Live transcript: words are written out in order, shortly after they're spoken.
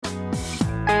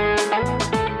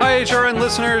HRN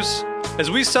listeners.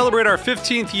 As we celebrate our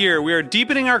 15th year, we are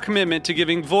deepening our commitment to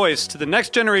giving voice to the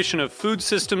next generation of food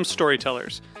systems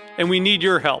storytellers, and we need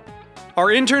your help. Our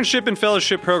internship and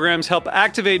fellowship programs help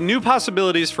activate new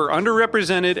possibilities for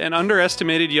underrepresented and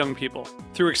underestimated young people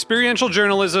through experiential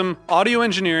journalism, audio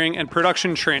engineering, and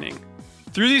production training.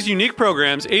 Through these unique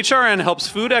programs, HRN helps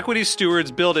food equity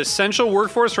stewards build essential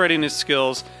workforce readiness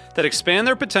skills that expand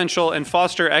their potential and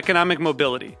foster economic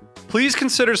mobility. Please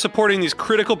consider supporting these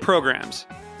critical programs.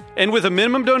 And with a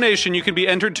minimum donation, you can be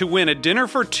entered to win a dinner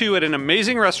for two at an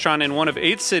amazing restaurant in one of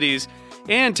 8 cities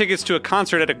and tickets to a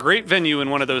concert at a great venue in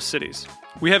one of those cities.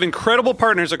 We have incredible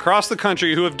partners across the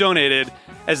country who have donated,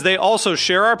 as they also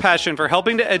share our passion for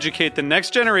helping to educate the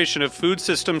next generation of food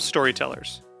systems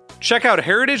storytellers. Check out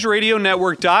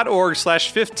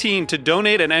heritageradionetwork.org/15 to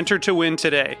donate and enter to win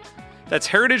today. That's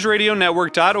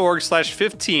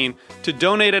heritageradionetwork.org/15 to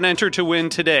donate and enter to win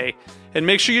today. And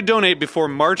make sure you donate before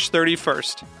March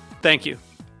 31st. Thank you.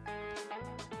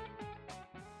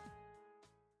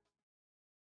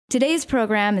 Today's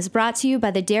program is brought to you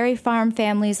by the Dairy Farm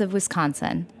Families of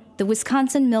Wisconsin, the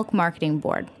Wisconsin Milk Marketing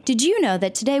Board. Did you know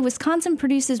that today Wisconsin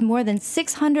produces more than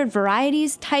 600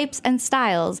 varieties, types, and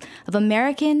styles of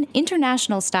American,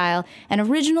 international style, and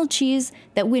original cheese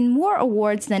that win more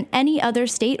awards than any other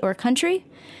state or country?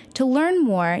 To learn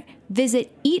more,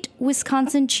 visit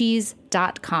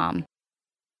eatwisconsincheese.com.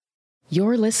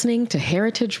 You're listening to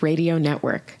Heritage Radio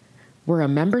Network. We're a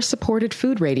member-supported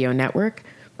food radio network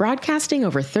broadcasting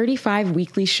over 35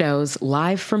 weekly shows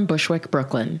live from Bushwick,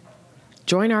 Brooklyn.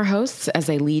 Join our hosts as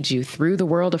they lead you through the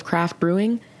world of craft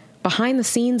brewing, behind the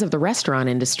scenes of the restaurant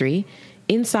industry,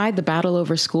 inside the battle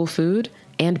over school food,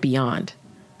 and beyond.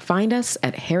 Find us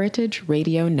at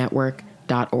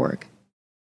heritageradionetwork.org.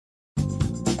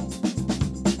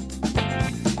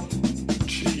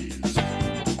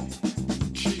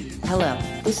 Hello,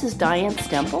 this is Diane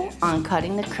Stemple on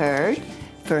Cutting the Curd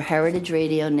for Heritage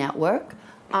Radio Network.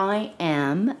 I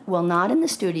am, well, not in the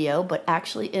studio, but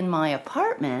actually in my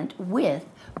apartment with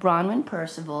Bronwyn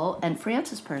Percival and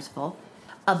Frances Percival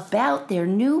about their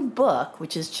new book,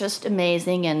 which is just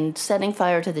amazing and setting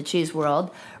fire to the cheese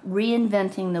world,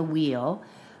 Reinventing the Wheel,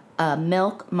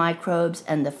 Milk, Microbes,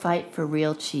 and the Fight for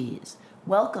Real Cheese.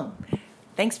 Welcome.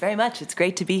 Thanks very much. It's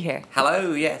great to be here.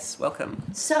 Hello, yes, welcome.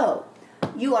 So,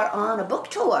 you are on a book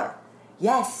tour.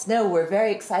 Yes, no, we're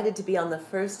very excited to be on the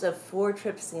first of 4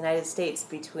 trips to the United States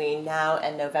between now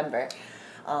and November.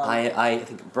 I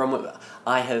think Bronwyn,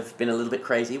 I have been a little bit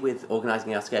crazy with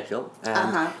organising our schedule.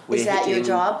 Is that your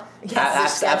job?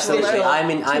 Yes, absolutely. I'm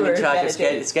in charge of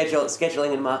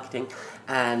scheduling and marketing,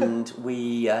 and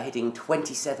we are hitting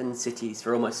 27 cities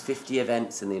for almost 50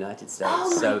 events in the United States.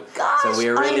 Oh my gosh! So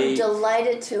we're really... I am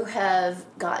delighted to have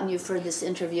gotten you for this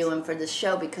interview and for this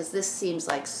show, because this seems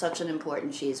like such an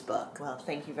important cheese book. Well,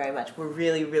 thank you very much. We're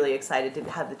really, really excited to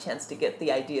have the chance to get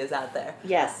the ideas out there.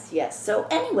 Yes. So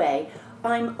anyway,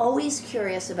 I'm always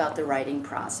curious about the writing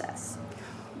process.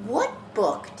 What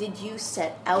book did you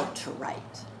set out to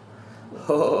write?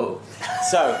 Oh,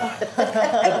 so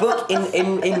a book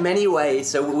in many ways.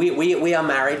 So we are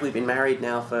married. We've been married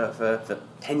now for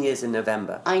 10 years in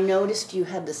November. I noticed you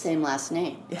had the same last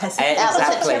name. Yes, that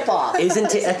exactly. was a tip-off.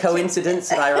 Isn't it a coincidence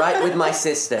that I write with my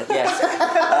sister? Yes,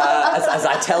 as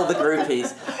I tell the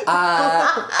groupies.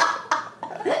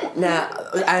 Now,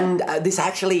 and this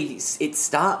actually, it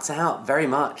starts out very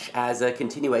much as a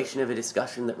continuation of a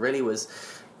discussion that really was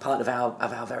part of our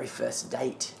very first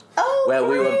date. Oh, where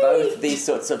great. we were both these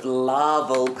sorts of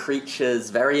larval creatures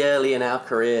very early in our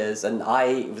careers, and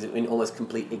I was in almost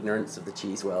complete ignorance of the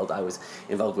cheese world. I was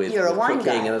involved with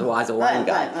cooking and otherwise a wine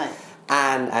guy. Right.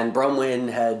 And Bronwyn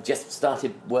had just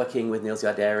started working with Neil's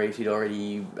Yard Dairy. She'd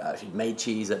already she'd made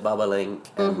cheese at Bobolink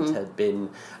and had been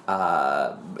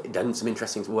done some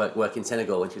interesting work in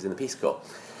Senegal when she was in the Peace Corps.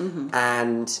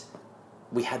 And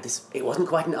we had this, it wasn't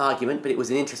quite an argument, but it was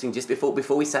an interesting, just before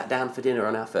we sat down for dinner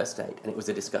on our first date, and it was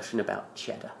a discussion about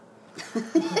cheddar.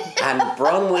 And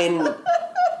Bronwyn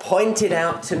pointed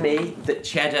out to me that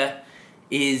cheddar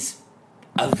is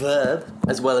a verb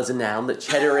as well as a noun, that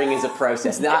cheddaring is a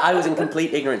process. Now, I was in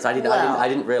complete ignorance. I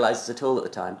didn't realise this at all at the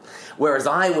time. Whereas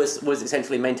I was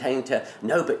essentially maintaining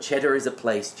no, but cheddar is a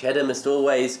place. Cheddar must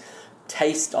always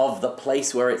taste of the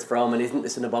place where it's from, and isn't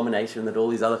this an abomination that all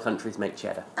these other countries make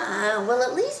cheddar? Well,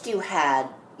 at least you had,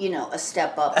 a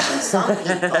step up from some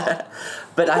people.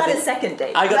 But I got a second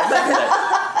date. I got a second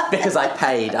date because I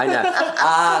paid. I know.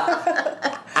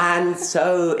 And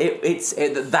so it's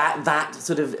that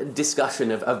sort of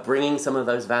discussion of bringing some of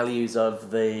those values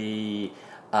of the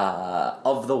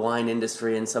of the wine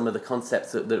industry and some of the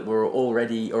concepts that were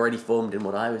already formed in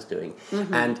what I was doing,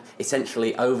 and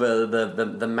essentially over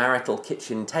the marital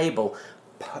kitchen table,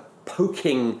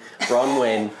 poking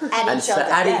Bronwyn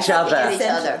at each other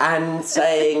and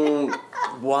saying,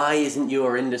 "Why isn't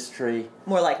your industry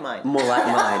more like mine?" More like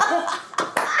mine.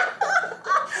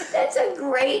 That's a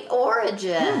great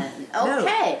origin.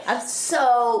 Okay,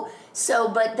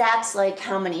 but that's like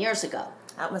how many years ago?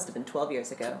 That must have been 12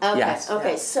 years ago. Okay. Yes.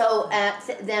 Okay. So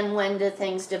then when did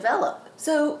things develop?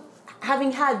 So,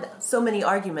 having had so many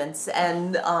arguments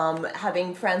and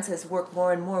having Frances work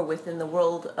more and more within the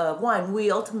world of wine,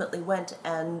 we ultimately went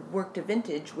and worked a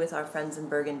vintage with our friends in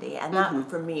Burgundy. And that,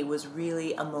 for me, was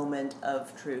really a moment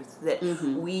of truth. That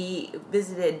we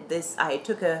visited this, I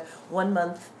took a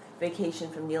 1-month vacation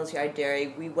from Neal's Yard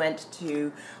Dairy. We went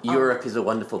to... Europe is a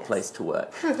wonderful place to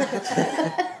work.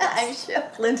 I'm sure.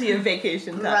 Plenty of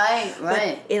vacation time. Right.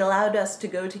 But it allowed us to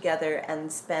go together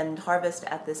and spend harvest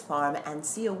at this farm and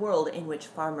see a world in which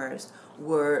farmers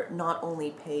were not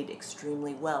only paid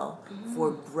extremely well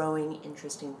for growing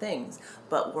interesting things,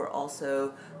 but were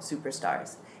also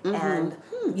superstars. And,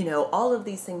 all of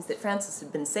these things that Frances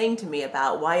had been saying to me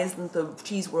about why isn't the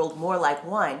cheese world more like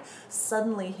wine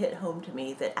suddenly hit home to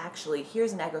me that actually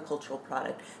here's an agricultural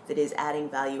product that is adding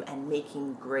value and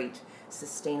making great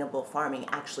sustainable farming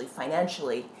actually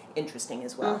financially interesting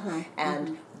as well.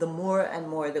 And the more and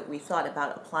more that we thought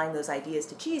about applying those ideas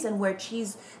to cheese and where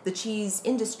the cheese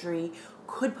industry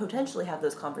could potentially have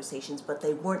those conversations, but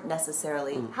they weren't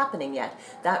necessarily happening yet.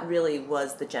 That really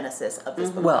was the genesis of this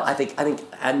book. Well, I think,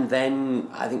 and then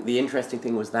I think the interesting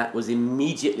thing was that was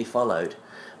immediately followed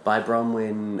by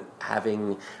Bronwyn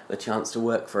having the chance to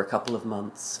work for a couple of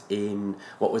months in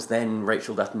what was then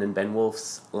Rachel Dutton and Ben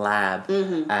Wolf's lab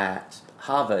at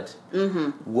Harvard,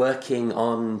 working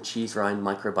on cheese rind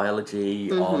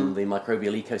microbiology, on the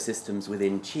microbial ecosystems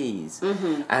within cheese,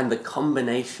 and the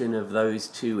combination of those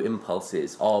two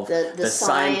impulses of the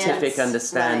scientific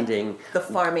understanding, the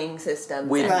farming systems,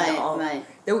 with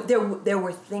there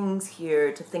were things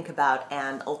here to think about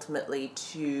and ultimately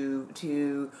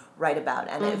to write about,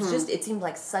 and it was it seemed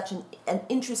like such an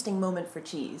interesting moment for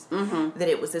cheese that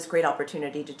it was this great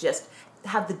opportunity to just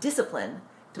have the discipline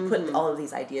to put all of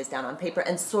these ideas down on paper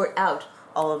and sort out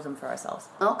all of them for ourselves.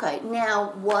 Okay.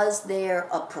 Now, was there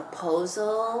a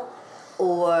proposal,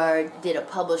 or did a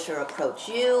publisher approach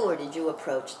you, or did you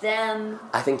approach them?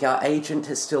 I think our agent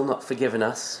has still not forgiven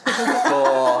us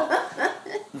for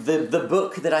the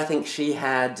book that I think she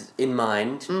had in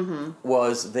mind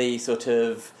was the sort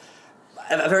of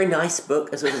a very nice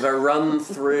book, a sort of a run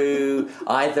through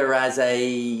either as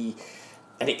an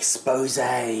expose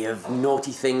of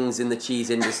naughty things in the cheese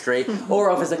industry,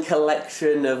 or of as a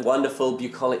collection of wonderful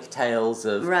bucolic tales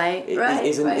of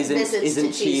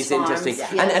isn't cheese interesting?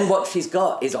 Yes. And what she's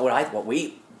got is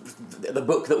the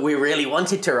book that we really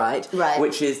wanted to write,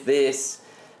 which is this.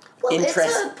 Well, it's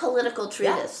a political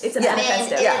treatise. Yeah, it's a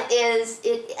manifesto.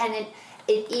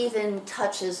 It even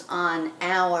touches on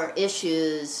our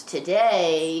issues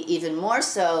today, even more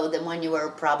so than when you were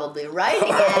probably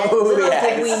writing it. Little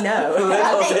did we know.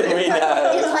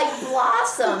 It like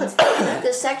blossoms.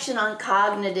 The section on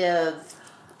cognitive.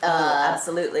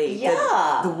 Absolutely.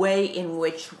 Yeah. The way in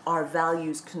which our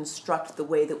values construct the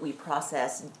way that we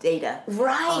process data.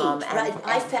 Right.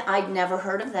 I'd never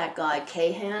heard of that guy,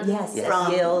 Kahan. Yes.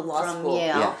 From Yale Law School.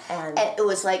 Yale. Yeah. And it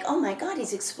was like, oh my God,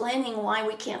 he's explaining why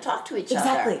we can't talk to each other.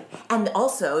 Exactly. And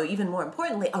also, even more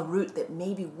importantly, a route that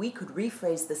maybe we could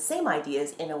rephrase the same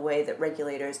ideas in a way that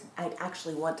regulators might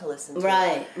actually want to listen to.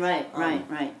 Right.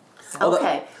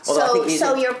 Okay.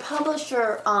 So your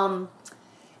publisher...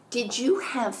 did you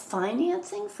have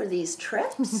financing for these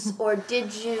trips, or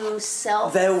did you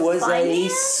self-finance? There was a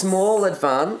small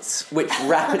advance, which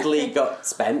rapidly got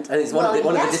spent, and it's one of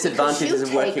the disadvantages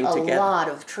of working together. You take a lot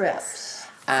of trips.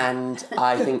 And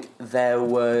I think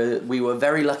we were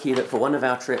very lucky that for one of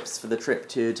our trips, for the trip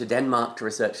to Denmark to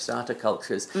research starter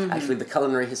cultures, actually the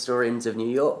culinary historians of New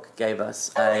York gave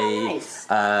us a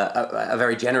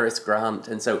very generous grant,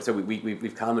 and so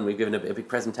we've come and we've given a big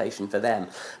presentation for them.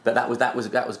 But that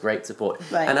was great support.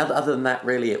 Right. And other than that,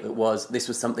 really, this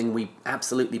was something we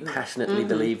absolutely passionately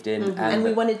believed in, and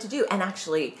we wanted to do, and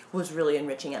actually was really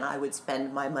enriching. And I would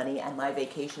spend my money and my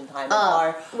vacation time,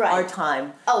 our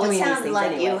time. Oh, it doing sounded these things like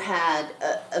anyway. You had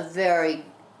a very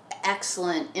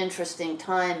excellent, interesting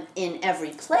time in every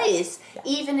place,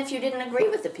 even if you didn't agree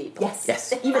with the people.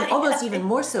 Yes. Almost even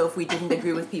more so if we didn't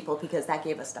agree with people, because that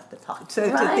gave us stuff to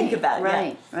to think about.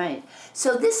 Right.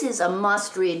 So this is a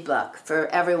must-read book for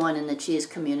everyone in the cheese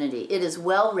community. It is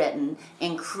well written,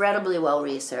 incredibly well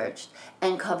researched,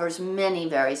 and covers many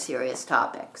very serious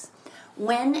topics.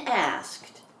 When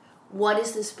asked, what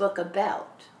is this book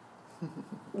about?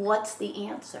 What's the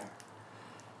answer?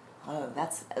 Oh,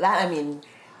 I mean,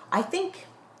 I think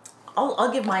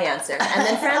I'll give my answer, and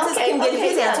then Francis can give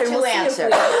his answer. Two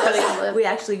answers. We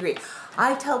actually agree.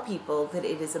 I tell people that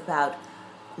it is about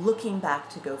looking back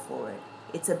to go forward.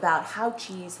 It's about how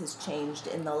cheese has changed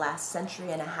in the last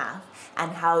century and a half,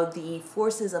 and how the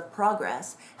forces of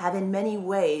progress have in many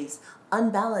ways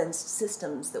unbalanced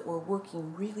systems that were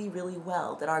working really, really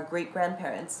well, that our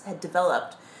great-grandparents had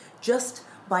developed just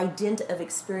by dint of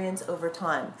experience over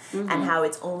time, and how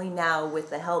it's only now with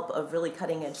the help of really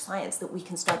cutting-edge science that we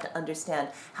can start to understand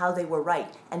how they were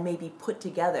right and maybe put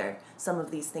together some of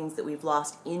these things that we've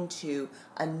lost into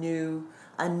a new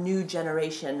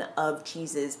generation of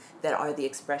cheeses that are the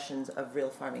expressions of real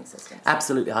farming systems.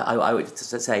 Absolutely. I would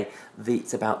say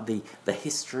it's about the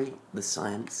history, the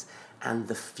science, and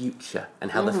the future, and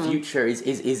how the future is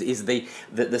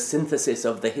the synthesis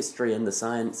of the history and the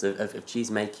science of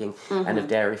cheese making and of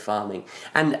dairy farming,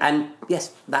 and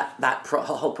yes, that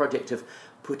whole project of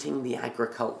putting the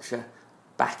agriculture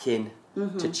back in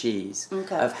to cheese,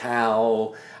 of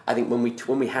how I think when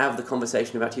we have the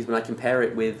conversation about cheese, when I compare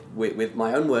it with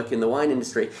my own work in the wine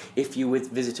industry, if you would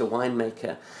visit a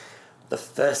winemaker, the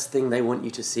first thing they want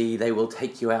you to see, they will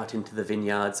take you out into the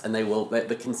vineyards, and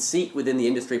the conceit within the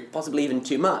industry, possibly even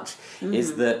too much,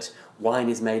 is that wine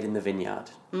is made in the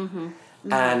vineyard.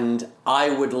 And I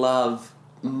would love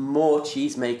more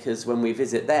cheesemakers, when we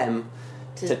visit them,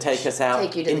 to take us out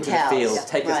into the field,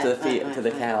 take us to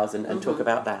the cows and talk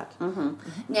about that.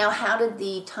 Now,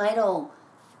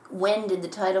 when did the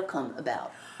title come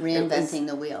about? Reinventing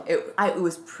the Wheel. It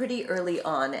was pretty early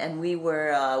on, and we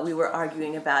were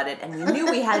arguing about it, and we knew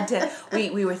we had to.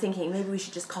 We were thinking maybe we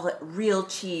should just call it Real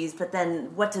Cheese, but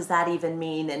then what does that even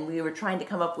mean? And we were trying to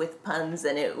come up with puns,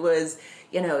 and it was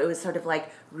sort of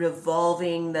like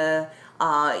revolving the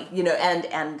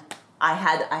and I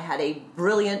had a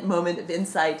brilliant moment of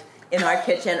insight in our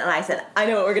kitchen, and I said, I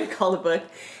know what we're going to call the book.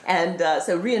 And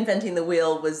so Reinventing the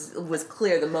Wheel was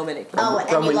clear the moment it came.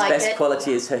 Bromwell's best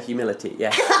quality is her humility,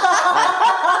 yeah.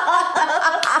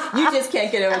 You just can't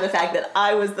get over the fact that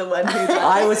I was the one who...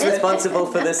 I was responsible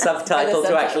for the subtitle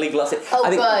to actually gloss it. I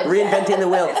think good. Reinventing the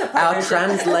Wheel, our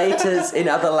translators in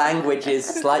other languages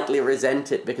slightly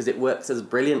resent it because it works as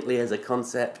brilliantly as a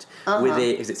concept with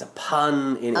it, because it's a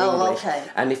pun in English. Okay.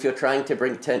 And if you're trying to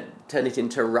turn it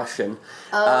into Russian...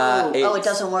 it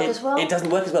doesn't work as well? It doesn't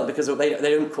work as well because they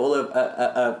don't call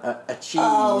a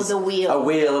cheese the wheel. A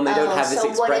wheel, and they don't have this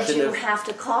expression. So what did you have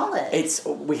to call it?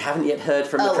 We haven't yet heard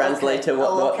from the translator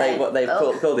what they've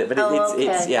called it, but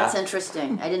it's That's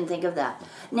interesting. I didn't think of that.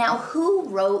 Now, who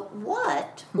wrote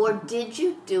what, or did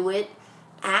you do it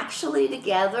actually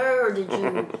together, or did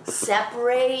you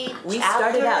separate we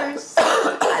chapters? Started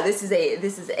out. This is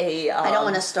a. I don't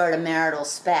want to start a marital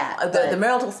spat. The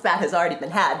marital spat has already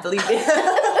been had. Believe me.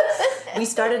 We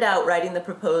started out writing the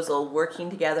proposal, working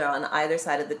together on either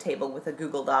side of the table with a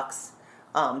Google Docs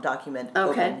document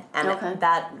open, and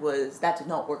that did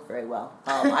not work very well.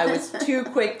 I was too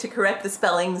quick to correct the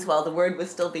spellings while the word was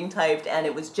still being typed, and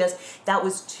it was that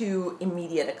was too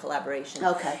immediate a collaboration.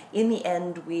 In the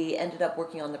end, we ended up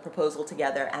working on the proposal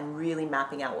together and really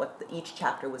mapping out what each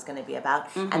chapter was going to be about,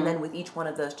 and then with each one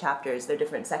of those chapters, they're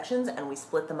different sections, and we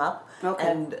split them up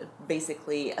and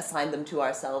basically assigned them to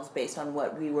ourselves based on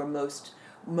what we were most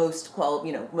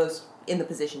in the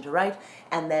position to write,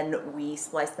 and then we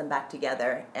spliced them back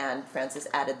together, and Francis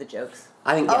added the jokes.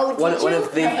 I think one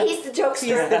of the... He's the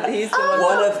jokester.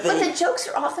 But the jokes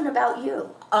are often about you.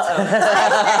 Not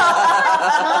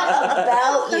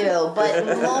about you, but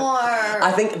more...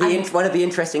 I think one of the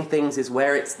interesting things is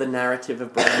where it's the narrative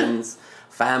of Bronwyn's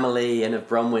family and of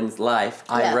Bronwyn's life.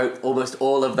 I wrote almost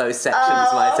all of those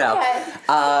sections myself.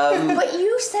 Okay. But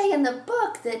you say in the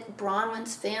book that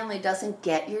Bronwyn's family doesn't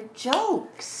get your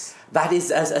jokes. That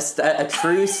is a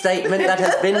true statement that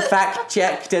has been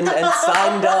fact-checked and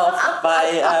signed off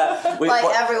by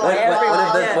everyone.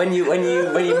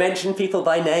 When you mention people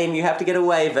by name, you have to get a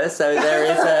waiver. So there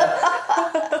is a.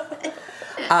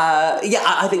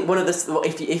 I think one of the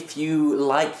if you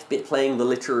like playing the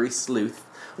literary sleuth,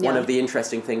 one of the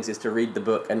interesting things is to read the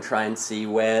book and try and see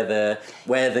where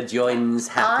the joins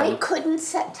happen. I couldn't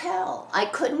tell. I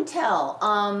couldn't tell.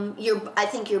 I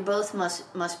think you both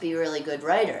must be really good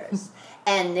writers.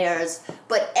 And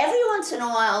but every once in a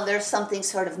while there's something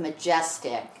sort of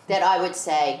majestic that I would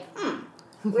say,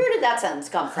 where did that sentence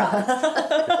come from?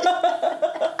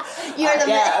 You're the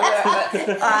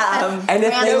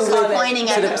Randall's pointing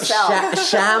at himself.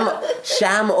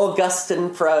 Sham Augustan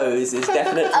prose is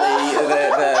definitely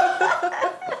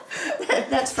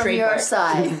That's from your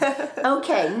side.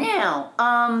 Okay, now,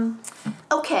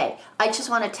 I just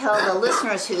want to tell the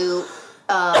listeners who,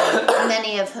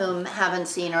 many of whom haven't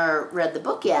seen or read the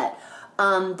book yet,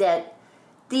 that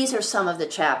these are some of the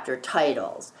chapter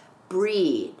titles: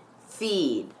 Breed,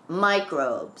 Feed,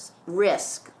 Microbes,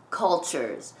 Risk,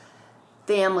 Cultures,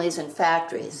 Families and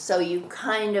Factories. So you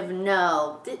kind of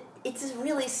know that it's a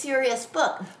really serious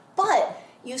book, but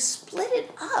you split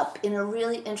it up in a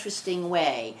really interesting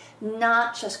way,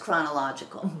 not just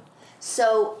chronological.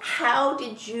 So how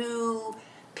did you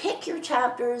pick your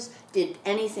chapters? Did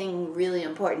anything really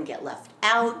important get left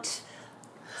out?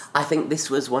 I think this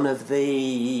was one of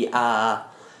the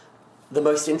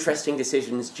most interesting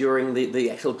decisions during the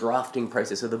actual drafting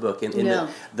process of the book.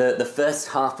 The first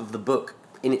half of the book,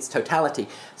 in its totality,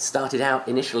 started out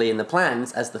initially in the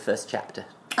plans as the first chapter.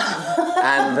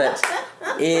 And that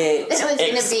it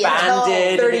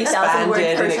expanded and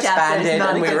expanded,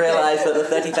 and we realised that the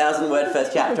 30,000 word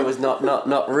first chapter was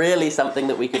not really something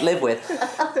that we could live with.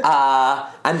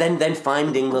 And then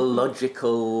finding the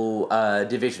logical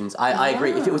divisions. I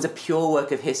agree. If it was a pure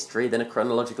work of history, then a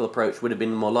chronological approach would have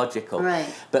been more logical. Right.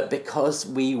 But because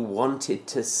we wanted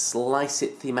to slice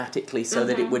it thematically so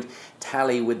that it would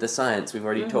tally with the science, we've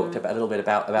already talked a little bit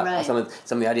about Right. some of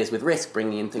the ideas with risk,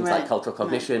 bringing in things like cultural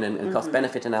cognition and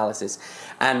cost-benefit analysis.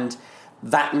 And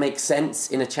that makes sense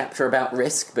in a chapter about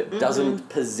risk, but doesn't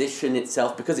position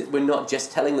itself, because we're not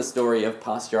just telling the story of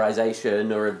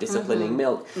pasteurization or of disciplining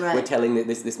milk. Right. We're telling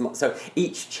this. So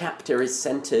each chapter is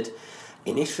centered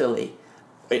initially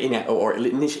in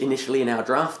our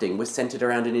drafting was centered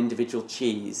around an individual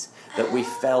cheese that we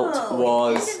felt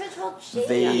was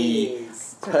the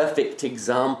perfect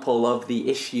example of the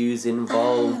issues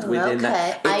involved within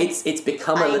that. It's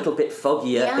become a little bit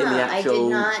foggier in the actual I did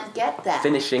not get that.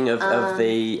 finishing of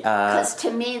the... Because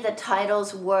to me the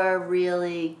titles were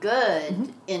really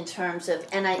good in terms of...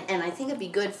 And I think it'd be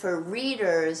good for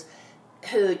readers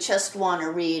who just want to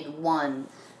read one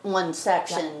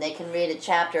section. They can read a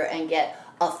chapter and get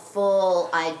a full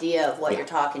idea of what you're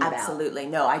talking about. Absolutely.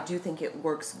 No, I do think it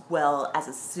works well as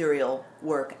a serial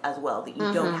work as well, that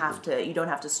you don't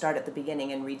have to start at the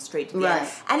beginning and read straight to the end.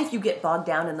 And if you get bogged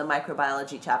down in the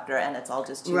microbiology chapter and it's all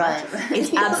just too much,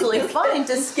 it's absolutely fine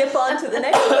to skip on to the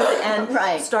next one and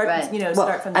start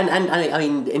from there. And I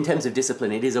mean, in terms of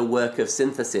discipline, it is a work of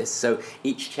synthesis. So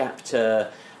each chapter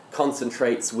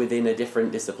concentrates within a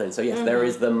different discipline. So yes, there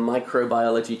is the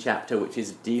microbiology chapter, which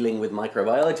is dealing with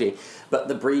microbiology, but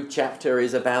the breed chapter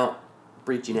is about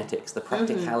breed genetics, the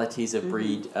practicalities of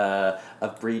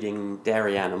breeding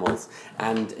dairy animals,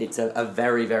 and it's a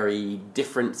very, very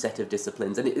different set of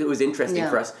disciplines. And it was interesting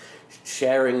for us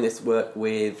sharing this work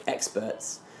with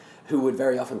experts who would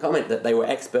very often comment that they were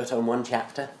expert on one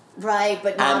chapter. Right,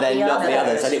 but not the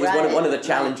others. And it was one of the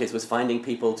challenges right. was finding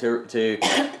people to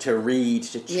read,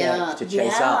 to check, to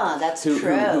chase up. That's who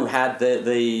had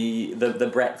the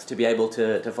breadth to be able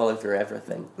to follow through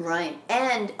everything. Right,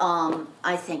 and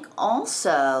I think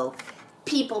also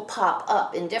people pop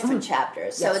up in different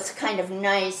chapters, so it's kind of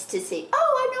nice to see. Oh,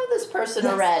 I know this person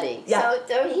already. Yeah.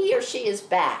 So he or she is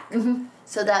back.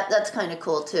 So that's kind of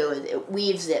cool too. It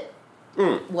weaves it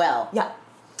well. Yeah.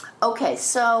 Okay,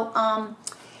 so.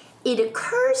 It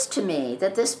occurs to me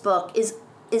that this book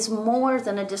is more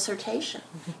than a dissertation.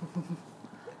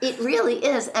 It really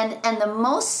is. And the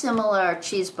most similar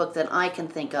cheese book that I can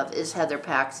think of is Heather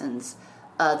Paxson's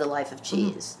The Life of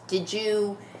Cheese. Did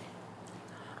you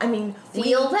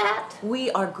feel that? We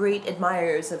are great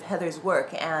admirers of Heather's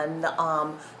work, and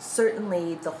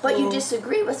certainly the whole... But you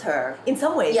disagree with her. In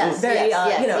some ways, yes,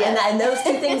 and those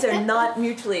two things are not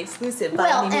mutually exclusive. But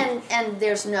well, and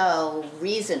there's no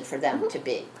reason for them to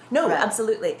be. No,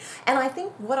 absolutely. And I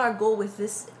think what our goal with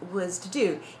this was to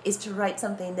do is to write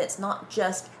something that's not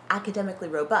just academically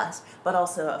robust, but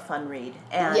also a fun read.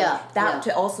 And that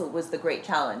also was the great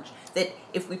challenge. That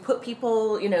if we put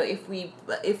people,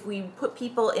 if we put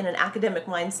people in an academic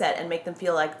mindset and make them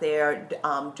feel like they're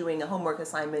doing a homework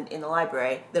assignment in the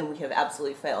library, then we have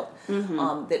absolutely failed.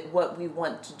 That what we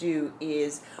want to do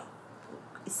is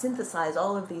synthesize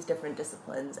all of these different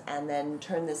disciplines and then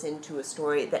turn this into a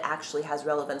story that actually has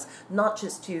relevance not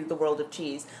just to the world of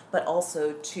cheese, but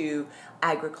also to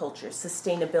agriculture,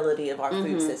 sustainability of our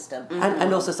food system.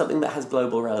 And also something that has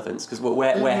global relevance, because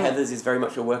where Heather's is very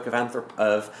much a work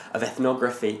of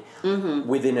ethnography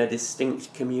within a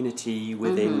distinct community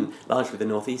within largely the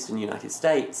northeastern United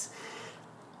States,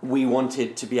 we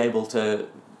wanted to be able to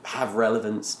have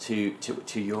relevance to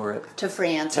Europe, to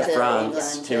France,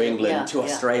 to England, to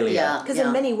Australia. Because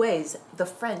in many ways, the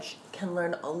French can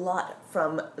learn a lot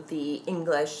from the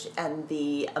English and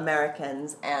the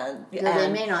Americans, and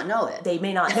they may not know it. They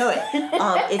may not know it.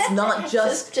 It's not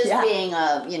just being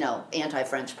a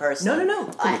anti-French person. No,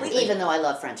 completely. Even though I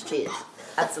love French cheese.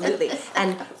 Absolutely.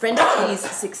 And French cheese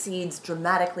succeeds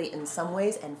dramatically in some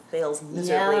ways and fails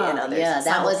miserably in others. Yeah,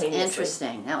 that was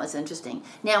interesting.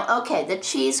 Now, okay, the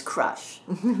cheese crush.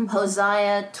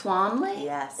 Hosea Twomley?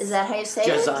 Yes. Is that how you say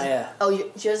Josiah. it?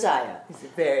 Oh, Josiah. He's a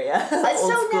very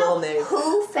old school name.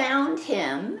 Who found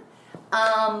him?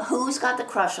 Who's got the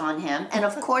crush on him? And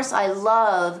of course, I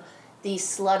love the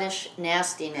sluttish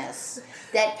nastiness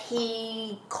that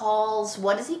he calls.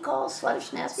 What does he call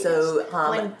sluttish nastiness?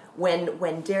 So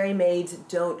when dairy maids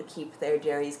don't keep their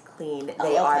dairies clean,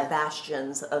 they are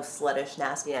bastions of sluttish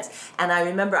nastiness. And I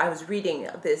remember I was reading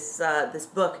this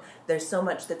book. There's so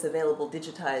much that's available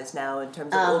digitized now in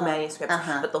terms of old manuscripts,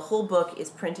 but the whole book is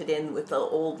printed in with the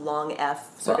old long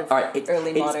F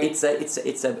early modern. It's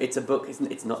a book.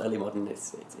 It's not early modern.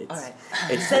 It's all right.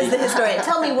 Says the historian.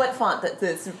 Tell me what font that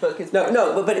this book is.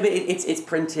 No, but it's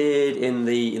printed in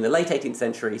the late 18th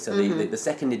century. So the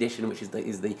second edition, which is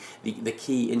the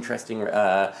key interesting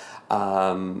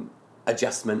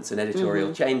adjustments and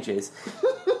editorial changes,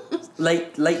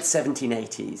 late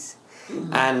 1780s.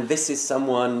 And this is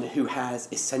someone who has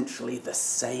essentially the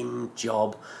same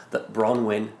job that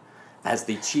Bronwyn, as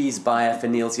the cheese buyer for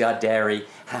Neal's Yard Dairy,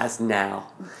 has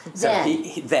now.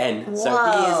 He is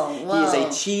a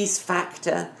cheese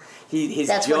factor.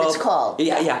 That's what it's called.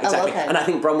 Yeah, exactly. Oh, okay. And I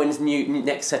think Bronwyn's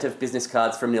next set of business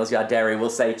cards from Neal's Yard Dairy will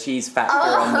say cheese factor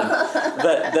on them.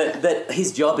 That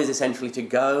his job is essentially to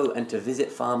go and to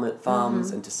visit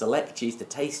farms and to select cheese, to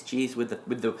taste cheese with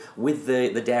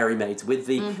the dairy maids, with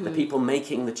the people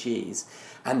making the cheese,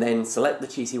 and then select the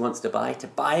cheese he wants to buy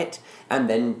it, and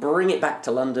then bring it back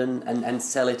to London and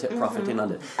sell it at profit in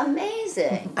London.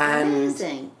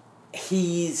 Amazing.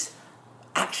 He's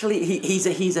actually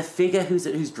he's a figure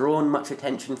who's drawn much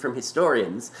attention from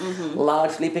historians,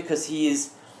 largely because he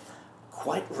is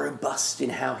quite robust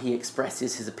in how he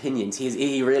expresses his opinions.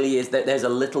 He really is. There's a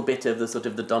little bit of the sort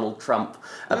of the Donald Trump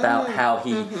about how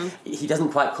he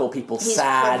doesn't quite call people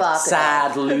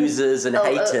sad losers and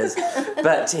haters,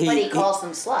 but he calls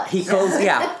them sluts. He calls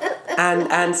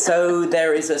and so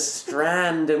there is a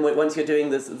strand, and once you're doing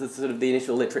the sort of the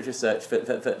initial literature search for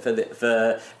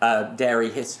dairy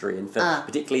history and for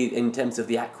particularly in terms of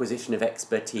the acquisition of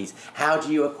expertise, how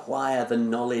do you acquire the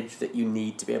knowledge that you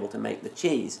need to be able to make the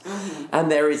cheese? And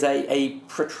there is a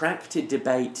protracted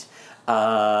debate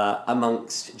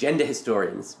amongst gender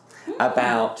historians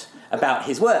about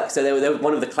his work. So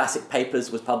one of the classic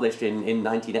papers was published in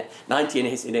 1990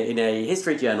 in a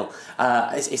history journal,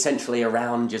 essentially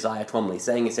around Josiah Twomley,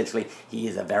 saying essentially he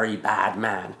is a very bad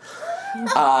man.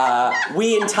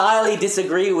 We entirely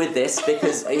disagree with this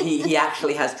because he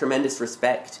actually has tremendous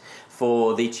respect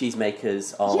for the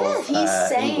cheesemakers of he's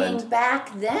saying England.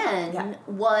 Back then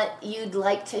what you'd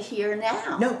like to hear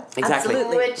now. No, exactly.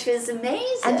 Absolutely. Which is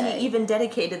amazing. And he even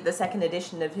dedicated the second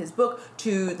edition of his book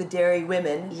to the dairy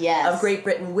women of Great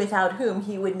Britain, without whom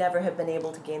he would never have been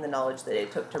able to gain the knowledge that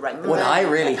it took to write the book. What I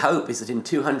really hope is that in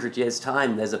 200 years'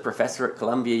 time, there's a professor at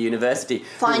Columbia University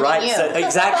who writes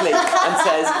exactly and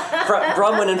says,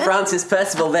 Bronwyn and Francis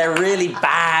Percival, they're really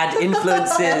bad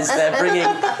influences. They're bringing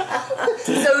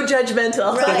so judgmental,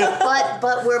 right?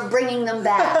 But we're bringing them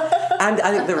back. And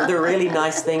I think the really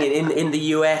nice thing in the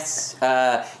US,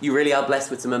 you really are blessed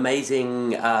with some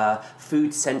amazing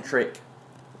food-centric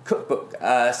cookbook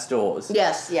stores.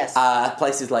 Yes.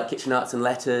 Places like Kitchen Arts and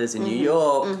Letters in New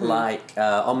York, like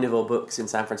Omnivore Books in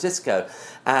San Francisco.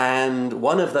 And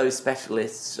one of those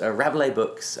specialists, Rabelais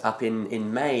Books up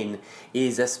in Maine,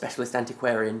 is a specialist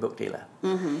antiquarian book dealer.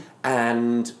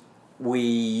 And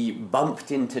we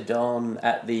bumped into Don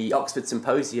at the Oxford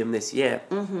Symposium this year.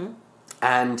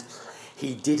 And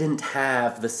he didn't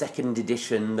have the second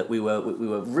edition that we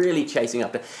were really chasing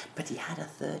after, but he had a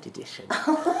third edition.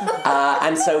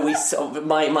 And so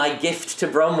my gift to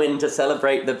Bronwyn to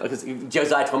celebrate because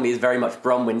Josiah told me is very much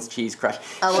Bronwyn's cheese crush.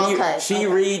 She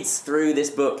reads through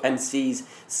this book and sees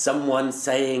someone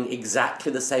saying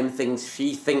exactly the same things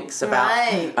she thinks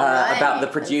about the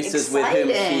producers with whom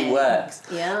she works.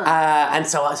 Yeah. And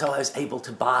so I was able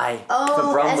to buy for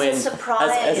Bronwyn as a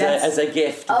surprise, as a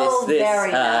gift.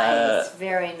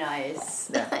 Very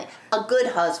nice. Yeah. A good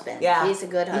husband. Yeah. He's a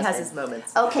good husband. He has his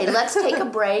moments. Okay, let's take a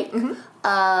break.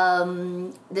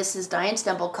 This is Diane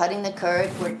Stemple, Cutting the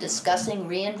Curd. We're discussing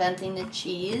reinventing the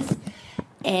cheese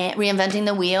and reinventing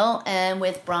the wheel, and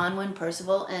with Bronwyn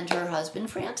Percival and her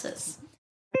husband Francis.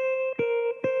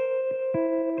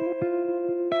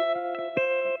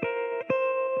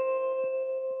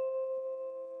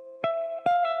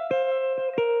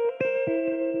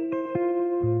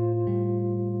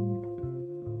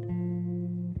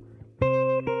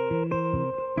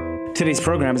 Today's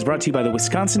program is brought to you by the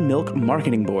Wisconsin Milk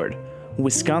Marketing Board.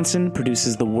 Wisconsin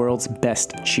produces the world's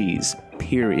best cheese,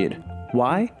 period.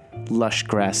 Why? Lush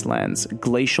grasslands,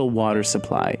 glacial water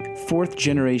supply,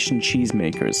 fourth-generation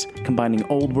cheesemakers, combining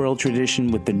old-world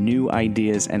tradition with the new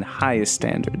ideas and highest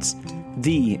standards.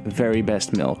 The very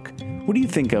best milk. What do you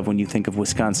think of when you think of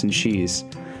Wisconsin cheese?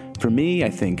 For me, I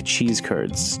think cheese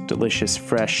curds, delicious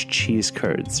fresh cheese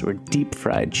curds, or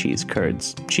deep-fried cheese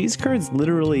curds. Cheese curds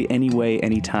literally any way,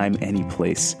 anytime, any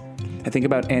place. I think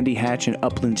about Andy Hatch and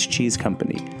Upland's Cheese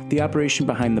Company, the operation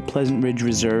behind the Pleasant Ridge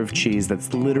Reserve cheese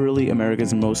that's literally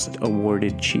America's most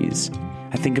awarded cheese.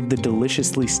 I think of the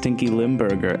deliciously stinky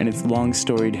Limburger and its long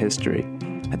storied history.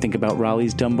 I think about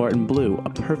Raleigh's Dumbarton Blue,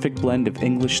 a perfect blend of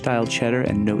English-style cheddar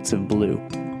and notes of blue.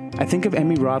 I think of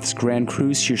Emmy Roth's Grand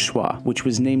Cru sur Soie, which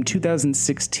was named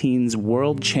 2016's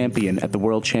World Champion at the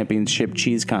World Championship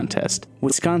Cheese Contest.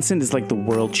 Wisconsin is like the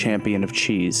world champion of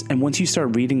cheese, and once you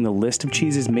start reading the list of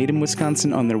cheeses made in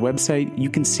Wisconsin on their website, you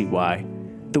can see why.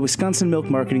 The Wisconsin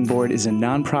Milk Marketing Board is a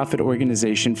nonprofit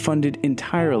organization funded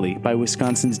entirely by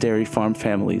Wisconsin's dairy farm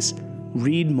families.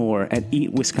 Read more at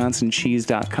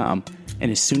eatwisconsincheese.com,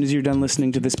 and as soon as you're done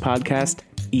listening to this podcast,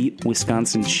 eat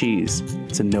Wisconsin cheese.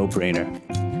 It's a no-brainer.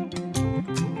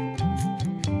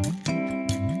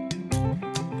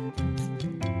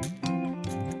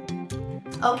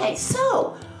 Okay,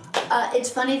 so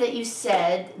it's funny that you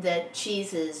said that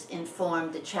cheeses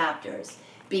informed the chapters,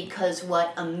 because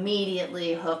what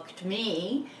immediately hooked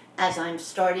me as I'm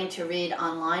starting to read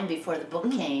online before the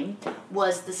book came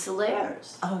was the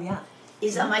Salaires. Oh, yeah.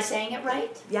 Am I saying it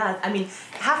right? Yeah, I mean,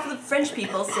 half of the French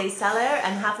people say salaire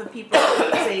and half of people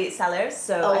say salaires,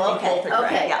 so I think both are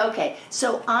correct. Yeah. Okay.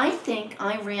 So I think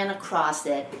I ran across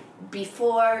it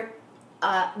before,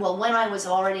 when I was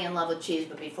already in love with cheese,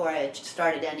 but before I had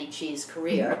started any cheese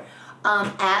career,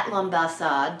 at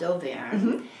l'Ambassade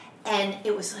d'Auvergne, and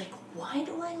it was like, why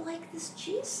do I like this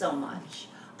cheese so much?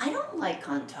 I don't like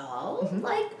Cantal.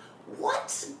 Like,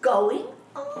 what's going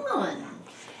on?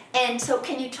 And so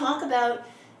can you talk about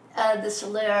the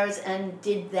Salaires, and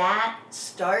did that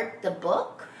start the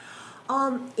book?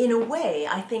 In a way,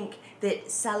 I think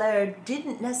that Salaire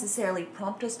didn't necessarily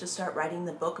prompt us to start writing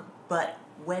the book, but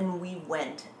when we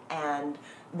went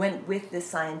with this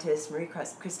scientist,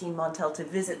 Marie-Christine Montel, to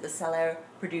visit the Salaire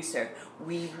producer,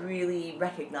 we really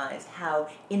recognized how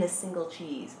in a single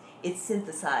cheese it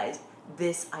synthesized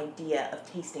this idea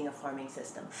of tasting a farming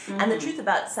system. And the truth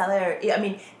about Salaire, I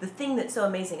mean, the thing that's so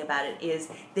amazing about it is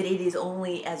that it is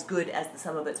only as good as the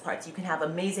sum of its parts. You can have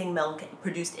amazing milk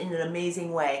produced in an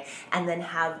amazing way and then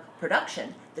have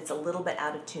production that's a little bit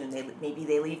out of tune. Maybe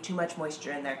they leave too much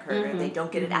moisture in their curd, or they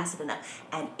don't get it acid enough,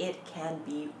 and it can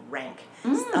be rank.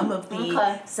 Some of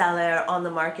the Salaire on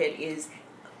the market is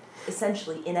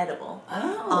essentially inedible.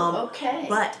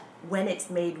 But when it's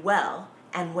made well,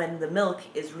 and when the milk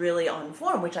is really on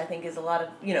form, which I think is a lot of,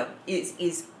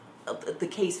 is the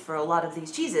case for a lot of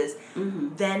these cheeses,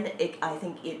 then I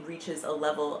think it reaches a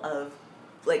level of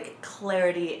like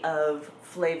clarity of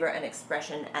flavor and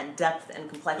expression and depth and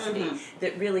complexity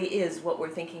that really is what we're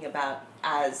thinking about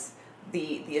as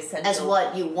the essential. As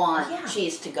what you want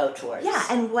cheese to go towards. Yeah,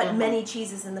 and what many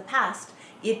cheeses in the past,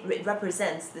 it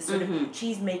represents this sort of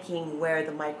cheese making where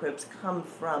the microbes come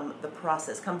from the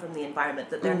process, come from the environment,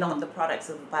 that they're not the products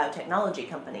of a biotechnology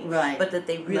company, but that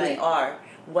they really are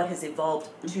what has evolved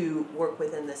to work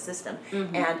within the system.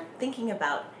 And thinking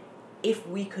about if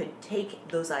we could take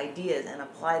those ideas and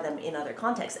apply them in other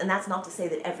contexts, and that's not to say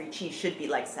that every cheese should be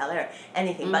like Salaire,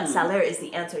 anything, but Salaire is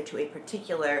the answer to a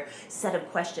particular set of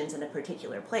questions in a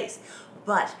particular place.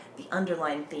 But the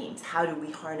underlying themes, how do we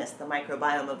harness the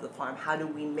microbiome of the farm? How do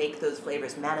we make those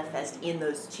flavors manifest in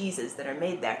those cheeses that are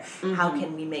made there? How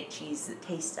can we make cheese that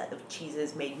tastes of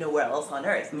cheeses made nowhere else on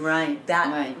earth? Right.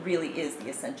 That really is the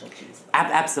essential cheese.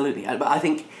 Absolutely. But I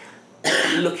think,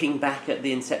 looking back at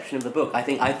the inception of the book, I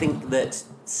think that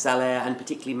Salaire, and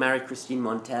particularly Marie-Christine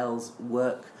Montel's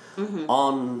work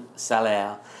on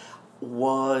Salaire,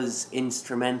 was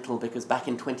instrumental, because back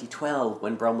in 2012,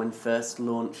 when Bronwyn first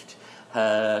launched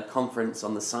her conference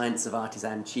on the science of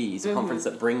artisan cheese, a conference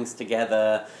that brings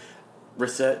together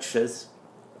researchers,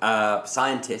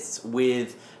 scientists,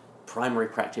 with primary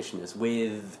practitioners,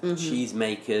 with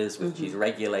cheesemakers, with cheese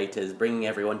regulators, bringing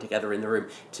everyone together in the room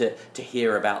to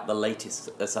hear about the latest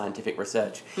scientific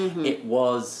research. It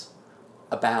was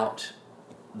about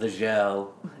the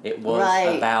gel. It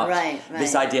was about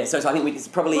this idea. So I think it's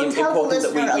probably important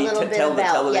that we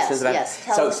tell the listeners about. Yes,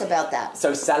 tell us about that.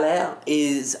 So Salaire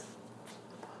is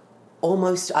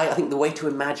almost, I think the way to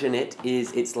imagine it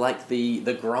is it's like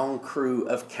the Grand Cru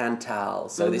of Cantal.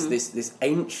 So this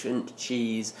ancient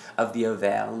cheese of the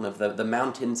Auvergne, of the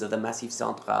mountains of the Massif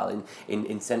Central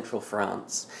in central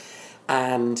France.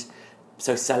 And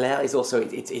so Salaire is also,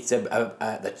 it's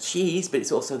the cheese, but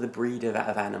it's also the breed of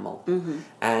animal.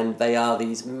 And they are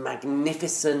these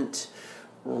magnificent,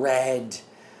 red,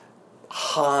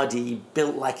 hardy,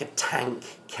 built like a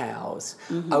tank cows.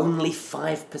 Only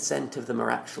 5% of them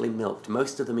are actually milked.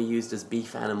 Most of them are used as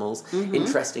beef animals.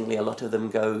 Interestingly, a lot of them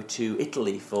go to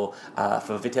Italy for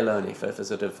vitellone, for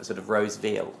sort of roast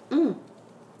veal.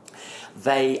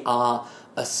 They are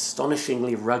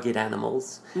astonishingly rugged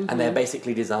animals, and they're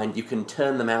basically designed, you can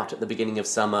turn them out at the beginning of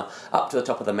summer up to the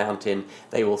top of the mountain.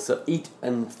 They will eat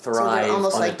and thrive on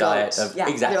like a diet goats. of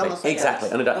Exactly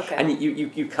on a diet. Okay. And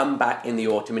you come back in the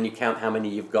autumn and you count how many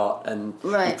you've got, and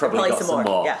you've probably Probably got some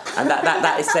more. Yeah. And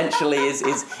that essentially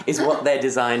is what they're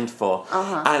designed for.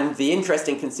 And the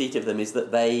interesting conceit of them is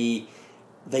that they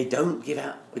don't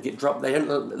they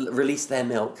don't release their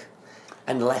milk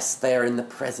unless they're in the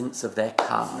presence of their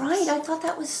calves. Right, I thought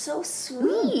that was so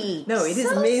sweet. No, it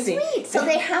is amazing. Sweet. So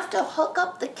they have to hook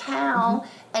up the cow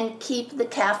and keep the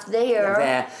calf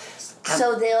there.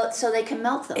 So they can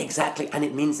milk them. Exactly, and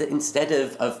it means that instead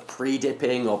of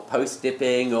pre-dipping or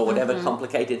post-dipping or whatever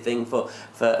complicated thing for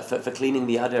cleaning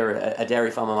the udder a dairy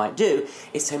farmer might do,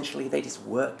 essentially they just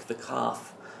work the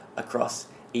calf across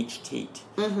each teat,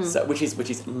 so which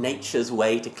is nature's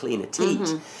way to clean a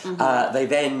teat. They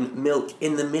then milk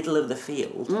in the middle of the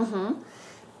field,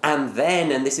 and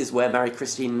then, and this is where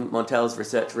Marie-Christine Montel's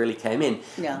research really came in,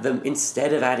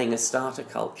 instead of adding a starter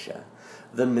culture,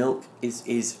 the milk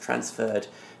is transferred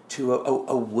to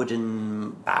a wooden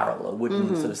barrel, a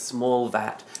wooden sort of small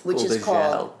vat, which is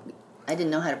called gel. I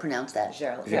didn't know how to pronounce that.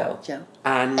 Gel.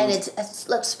 And it's,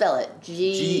 let's spell it.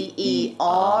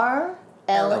 GERLES?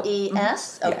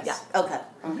 Okay. Yes. Okay.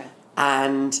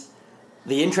 And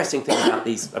the interesting thing about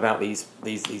these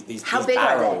How big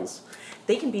barrels, are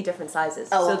they can be different sizes.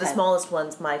 Oh, so okay. the smallest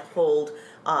ones might hold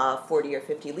 40 or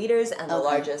 50 liters, and the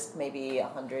largest maybe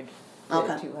 100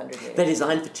 to 200 liters. they're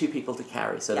designed for two people to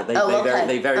carry, so that they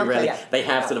very rarely they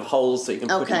have sort of holes so you can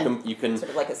put you can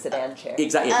sort of like a sedan chair.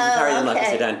 Exactly, you can carry them like a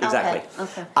sedan. Exactly.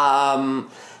 Okay.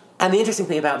 And the interesting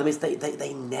thing about them is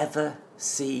they never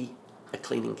see a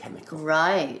cleaning chemical.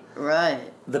 Right.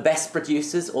 The best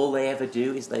producers, all they ever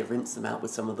do is they rinse them out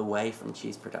with some of the whey from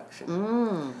cheese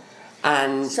production.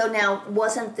 And so now,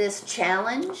 wasn't this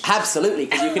challenged? Absolutely,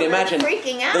 because you can imagine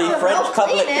freaking out. the French They'll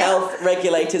public clean it. health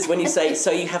regulators when you say, so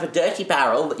you have a dirty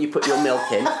barrel that you put your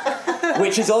milk in,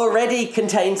 which is already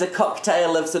contains a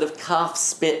cocktail of sort of calf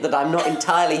spit that I'm not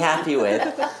entirely happy with.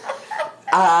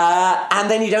 And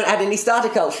then you don't add any starter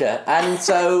culture. And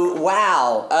so,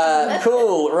 wow,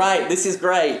 cool, right, this is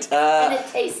great. And it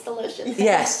tastes delicious.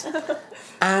 Yes.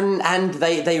 And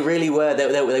they really were,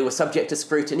 they were subject to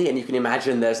scrutiny, and you can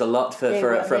imagine there's a lot for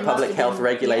a public health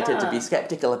regulator to be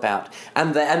sceptical about.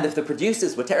 And if the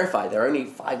producers were terrified, there are only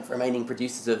 5 remaining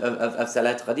producers of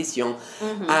Salaire Tradition,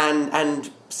 and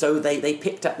so they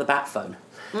picked up the bat phone.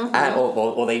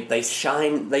 Or they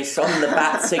shone the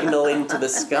bat signal into the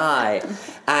sky,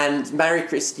 and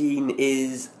Marie-Christine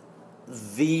is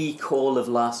the call of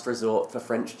last resort for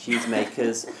French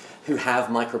cheesemakers who have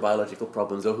microbiological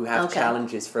problems or who have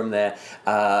challenges from their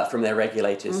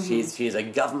regulators. She is a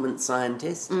government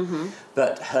scientist,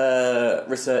 but her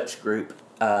research group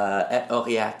at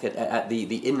Aurillac, at the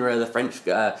INRA, the French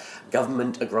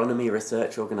Government Agronomy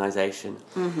Research Organization,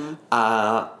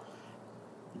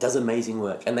 does amazing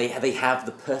work, and they have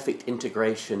the perfect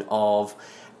integration of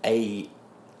a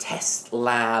test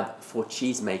lab for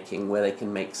cheese making, where they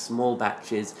can make small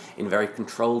batches in very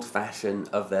controlled fashion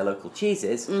of their local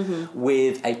cheeses,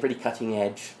 with a pretty cutting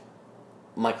edge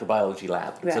microbiology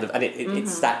lab, sort of, and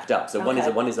it's stacked up. So one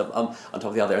is on top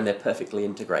of the other, and they're perfectly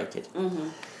integrated.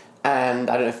 And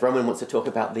I don't know if Roman wants to talk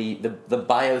about the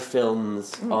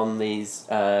biofilms on these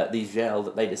gel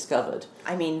that they discovered.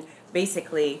 I mean,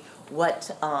 basically,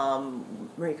 what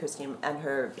Marie Christine and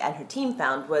her team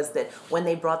found was that when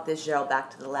they brought this gel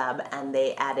back to the lab and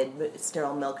they added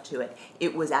sterile milk to it,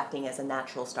 it was acting as a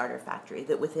natural starter factory.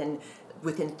 That within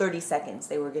 30 seconds,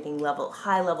 they were getting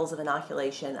high levels of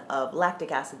inoculation of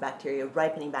lactic acid bacteria,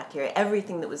 ripening bacteria,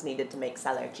 everything that was needed to make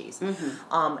Salaire cheese.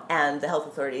 And the health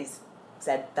authorities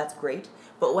said, that's great,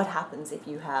 but what happens if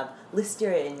you have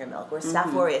Listeria in your milk or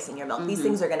Staph aureus in your milk? These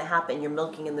things are going to happen. You're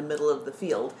milking in the middle of the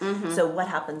field. So what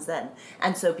happens then?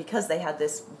 And so because they had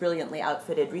this brilliantly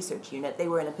outfitted research unit, they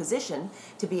were in a position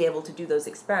to be able to do those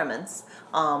experiments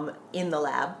in the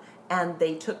lab. And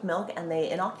they took milk and they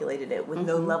inoculated it with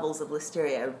known levels of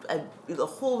Listeria, a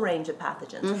whole range of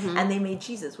pathogens. And they made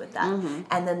cheeses with that.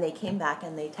 And then they came back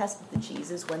and they tested the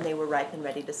cheeses when they were ripe and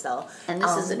ready to sell. And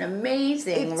this is an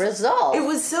amazing result. It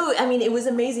was it was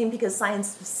amazing because science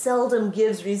seldom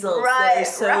gives results that are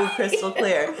so crystal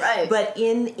clear. But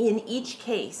in each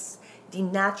case, the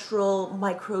natural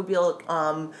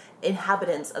microbial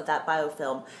inhabitants of that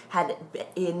biofilm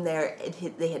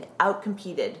they had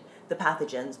outcompeted the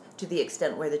pathogens to the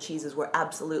extent where the cheeses were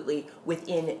absolutely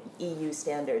within EU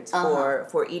standards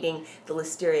for eating. The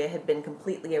Listeria had been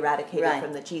completely eradicated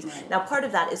from the cheese. Now, part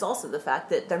of that is also the fact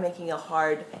that they're making a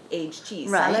hard aged cheese.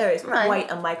 Salaire is quite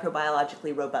a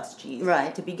microbiologically robust cheese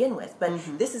to begin with, but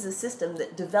this is a system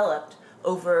that developed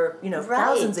over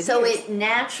thousands of years. So it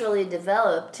naturally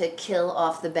developed to kill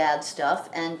off the bad stuff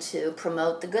and to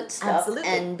promote the good stuff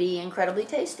and be incredibly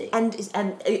tasty. And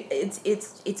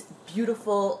it's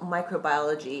beautiful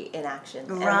microbiology in action.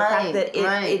 And the fact that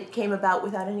it came about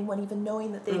without anyone even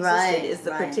knowing that they existed is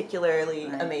the particularly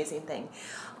amazing thing.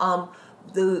 Of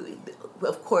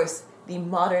course, the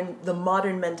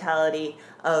modern mentality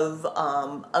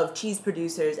of cheese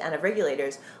producers and of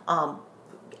regulators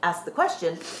ask the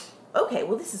question, okay,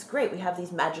 well, this is great. We have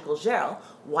these magical gel.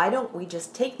 Why don't we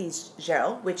just take these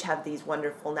gel, which have these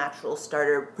wonderful natural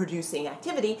starter producing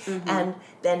activity, and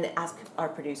then ask our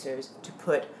producers to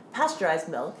put pasteurized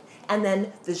milk, and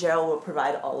then the gel will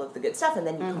provide all of the good stuff, and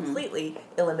then you completely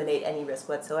eliminate any risk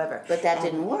whatsoever. But that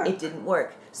didn't work. It didn't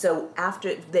work. So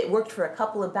it worked for a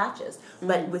couple of batches,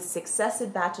 but with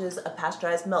successive batches of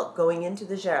pasteurized milk going into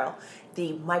the gel,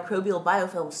 the microbial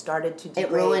biofilm started to degrade.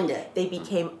 It ruined it. They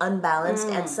became unbalanced,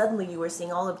 and suddenly you were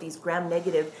seeing all of these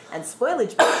gram-negative and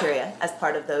spoilage bacteria as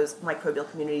part of those microbial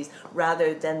communities,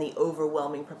 rather than the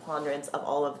overwhelming preponderance of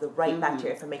all of the right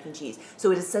bacteria for making cheese.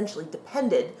 So it essentially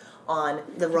depended on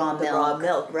the raw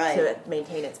milk to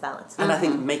maintain its balance. And I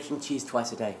think making cheese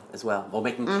twice a day as well, or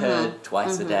making curd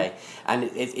twice a day. And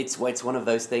it's one of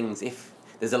those things, if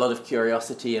there's a lot of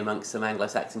curiosity amongst some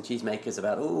Anglo-Saxon cheesemakers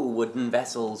about, wooden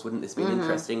vessels, wouldn't this be an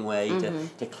interesting way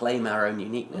to claim our own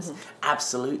uniqueness?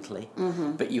 Absolutely.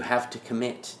 But you have to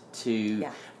commit to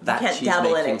that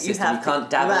cheese-making system. You can't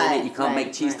dabble in it. You can't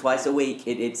make cheese twice a week.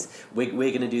 We're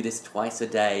going to do this twice a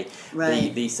day.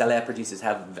 The Salaire producers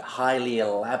have highly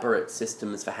elaborate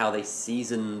systems for how they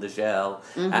season the gel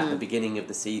at the beginning of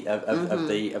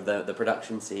the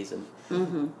production season.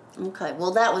 Okay,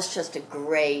 well, that was just a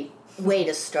great way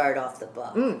to start off the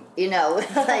book.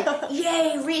 Like,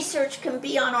 yay, research can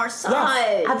be on our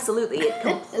side. Yes, absolutely. It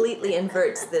completely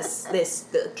inverts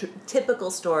the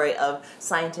typical story of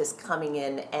scientists coming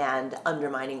in and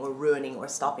undermining or ruining or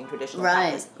stopping traditional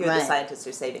practice. Here the scientists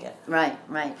are saving it. Right.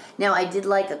 Now, I did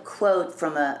like a quote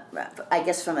from a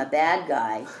bad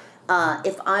guy.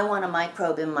 If I want a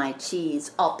microbe in my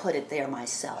cheese, I'll put it there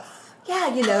myself.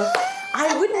 Yeah,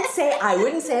 I wouldn't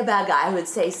say a bad guy. I would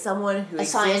say someone who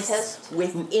exists scientist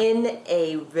within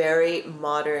a very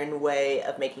modern way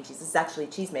of making cheese. This is actually a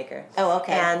cheesemaker. Oh,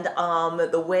 okay. And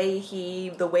the way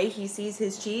he sees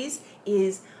his cheese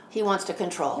is he wants to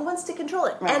control. He wants to control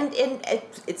it, and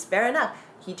it's fair enough.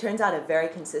 He turns out a very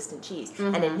consistent cheese,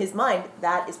 and in his mind,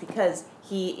 that is because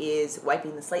he is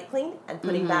wiping the slate clean and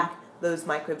putting back those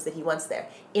microbes that he wants there.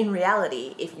 In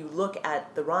reality, if you look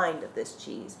at the rind of this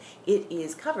cheese, it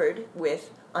is covered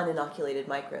with uninoculated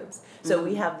microbes. So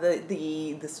we have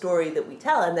the story that we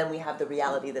tell, and then we have the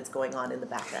reality that's going on in the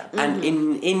background. And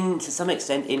in to some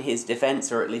extent, in his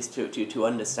defense, or at least to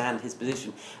understand his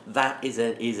position, that is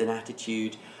an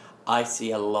attitude I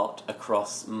see a lot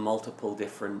across multiple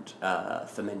different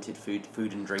fermented food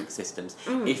and drink systems.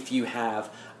 If you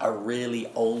have a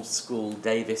really old school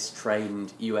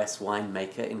Davis-trained US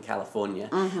winemaker in California,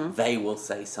 they will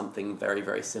say something very,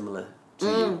 very similar to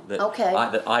you.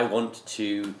 That I want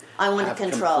to have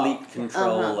complete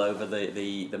control over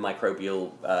the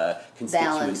microbial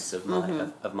constituents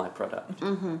of my product.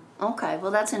 Okay,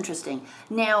 well that's interesting.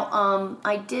 Now,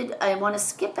 I want to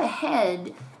skip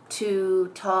ahead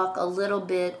to talk a little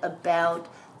bit about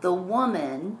the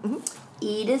woman,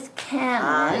 Edith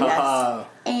Cannon,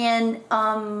 and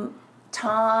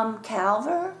Tom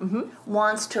Calver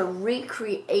wants to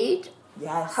recreate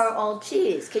her old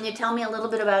cheese. Can you tell me a little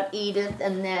bit about Edith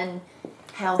and then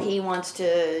how he wants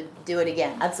to do it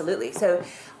again? Absolutely. So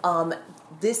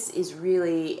this is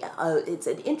really, it's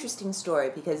an interesting story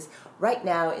because right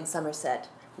now in Somerset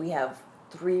we have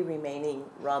 3 remaining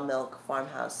raw milk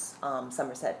farmhouse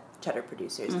Somerset cheddar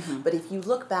producers. But if you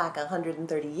look back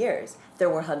 130 years, there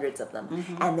were hundreds of them.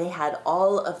 And they had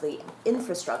all of the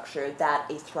infrastructure that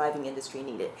a thriving industry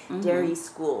needed. Dairy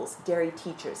schools, dairy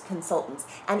teachers, consultants,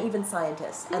 and even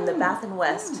scientists. And the Bath and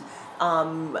West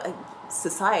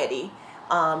Society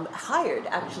hired,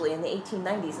 actually, in the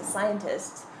 1890s, a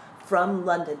scientist from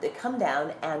London to come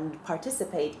down and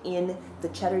participate in the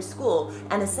cheddar school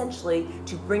and essentially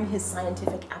to bring his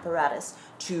scientific apparatus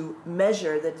to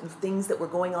measure the things that were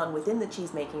going on within the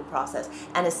cheese-making process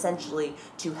and essentially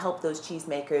to help those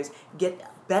cheesemakers get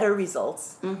better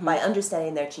results by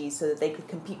understanding their cheese so that they could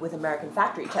compete with American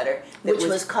factory cheddar. Which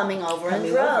was coming over in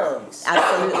droves.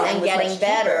 Absolutely. And getting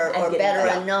better or better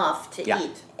enough to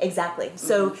eat. Exactly.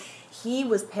 So he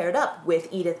was paired up with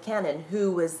Edith Cannon,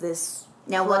 who was this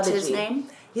Now, what's his name?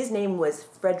 His name was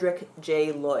Frederick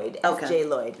J. Lloyd, F.J.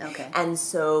 Lloyd. Okay. And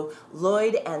so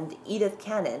Lloyd and Edith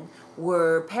Cannon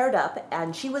were paired up,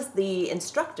 and she was the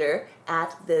instructor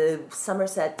at the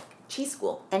Somerset Cheese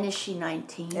School. And is she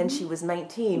 19? And she was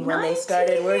 19 when they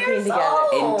started working together.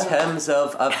 In terms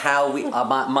of how we,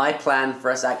 my plan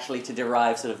for us actually to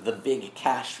derive sort of the big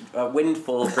cash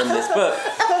windfall from this book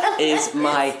is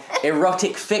my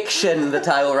erotic fiction that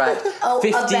I will write,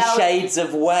 50 Shades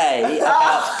of Way,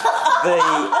 about the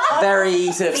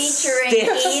very sort of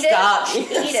stiff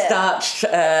starched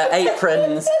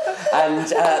aprons. And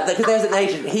because there's an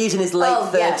agent, he's in his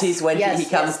late 30s when he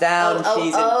comes down.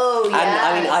 She's in, and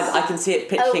I mean, I can see it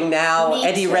pitching now.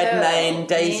 Eddie Redmayne,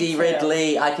 Daisy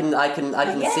Ridley. I can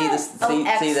see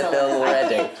the film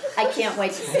already. I can't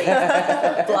wait to see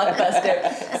it.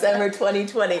 Blockbuster, summer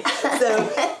 2020. So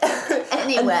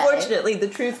anyway, unfortunately, the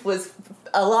truth was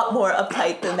a lot more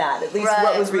uptight than that. At least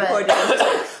what was recorded.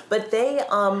 But they,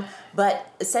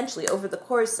 but essentially over the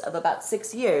course of about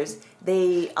 6 years,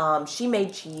 she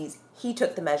made cheese. He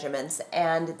took the measurements,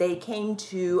 and they came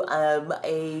to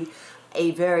a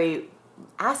very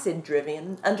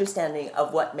acid-driven understanding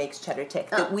of what makes cheddar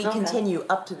tick that we continue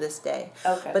up to this day.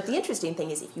 But the interesting thing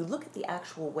is, if you look at the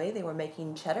actual way they were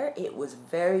making cheddar, it was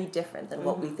very different than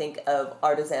what we think of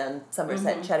artisan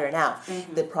Somerset cheddar now.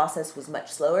 The process was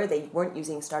much slower. They weren't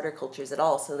using starter cultures at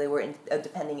all, so they were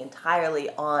depending entirely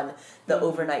on the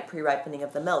overnight pre-ripening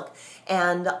of the milk.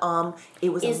 And it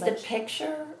was the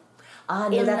picture no,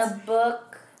 in the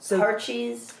book her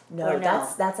cheese? No,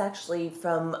 that's actually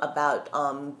from about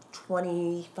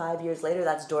 25 years later.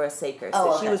 That's Dora Saker.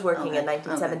 So she was working in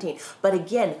 1917. But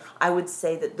again, I would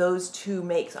say that those two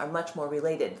makes are much more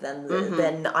related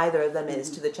than either of them is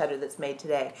to the cheddar that's made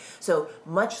today. So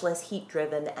much less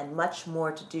heat-driven and much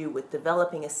more to do with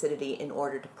developing acidity in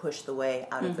order to push the whey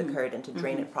out of the curd and to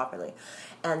drain it properly.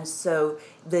 And so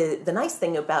the nice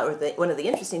thing about, one of the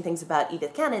interesting things about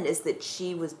Edith Cannon is that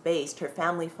she was based, her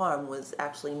family farm was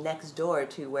actually next door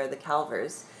to where the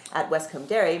Calvers at Westcombe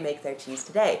Dairy make their cheese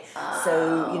today.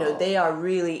 So, they are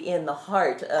really in the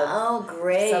heart of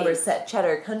Somerset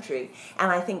cheddar country. And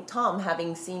I think Tom,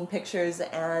 having seen pictures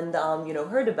and,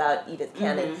 heard about Edith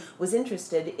Cannon, was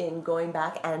interested in going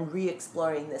back and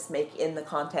re-exploring this make in the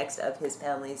context of his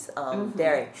family's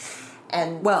dairy.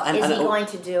 And is he going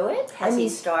to do it? Has he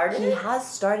started? He has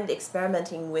started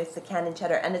experimenting with the Cannon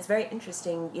cheddar, and it's very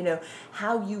interesting.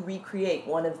 How you recreate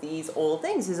one of these old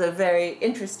things is a very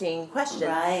interesting question.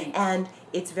 Right. And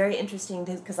it's very interesting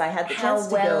because I had the chance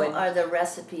to go. How well are the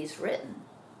recipes written?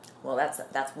 Well,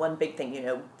 that's one big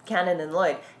thing. Cannon and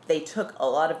Lloyd, they took a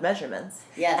lot of measurements,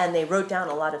 and they wrote down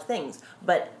a lot of things.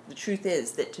 But the truth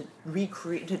is that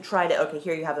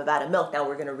here you have a vat of milk, now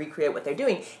we're going to recreate what they're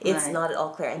doing, it's not at all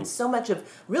clear. And so much of,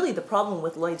 really the problem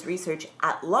with Lloyd's research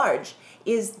at large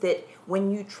is that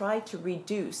when you try to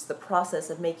reduce the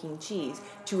process of making cheese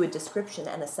to a description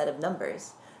and a set of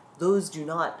numbers, those do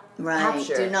not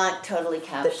capture. Do not totally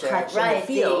capture the touch and the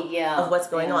feel of what's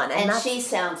going on. And she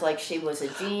sounds like she was a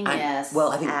genius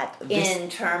I think in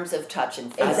terms of touch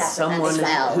and feel. As someone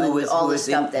who was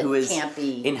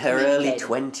in her early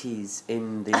 20s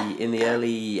in the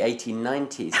early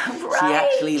 1890s, she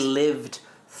actually lived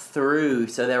through.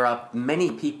 So there are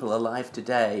many people alive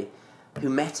today who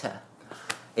met her,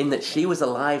 in that she was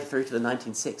alive through to the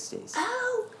 1960s.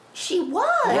 Oh, she was.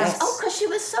 Yes. Oh, because she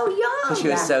was so young. Because she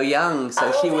was so young,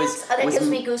 so she was. That gives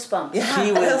me goosebumps.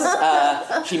 She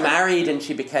was. She married and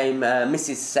she became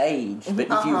Mrs. Sage. But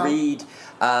if you read.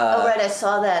 I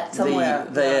saw that somewhere.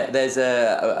 There's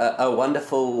a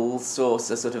wonderful source,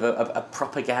 a sort of a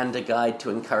propaganda guide to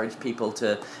encourage people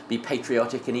to be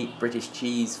patriotic and eat British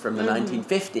cheese from the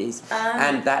 1950s,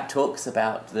 and that talks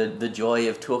about the joy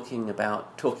of talking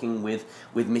with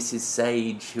Mrs.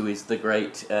 Sage, who is the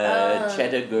great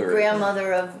cheddar guru,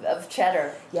 grandmother of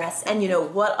cheddar. Yes, and you know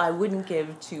what I wouldn't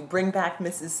give to bring back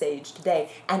Mrs. Sage today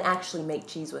and actually make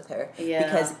cheese with her,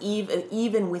 because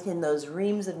even within those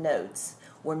reams of notes,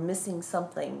 we're missing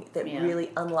something that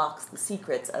really unlocks the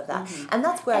secrets of that. And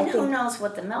that's where I think... who knows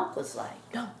what the milk was like?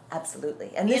 No, absolutely.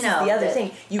 And this is the other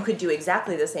thing. You could do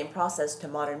exactly the same process to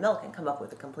modern milk and come up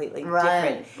with a completely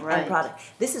different end product.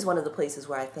 This is one of the places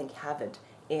where I think Havant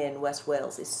in West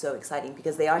Wales is so exciting,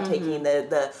 because they are taking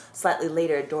the slightly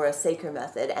later Dora Saker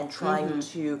method and trying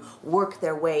to work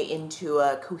their way into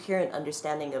a coherent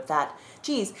understanding of that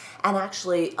cheese. And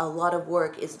actually a lot of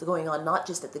work is going on not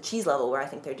just at the cheese level, where I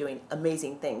think they're doing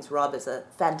amazing things. Rob is a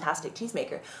fantastic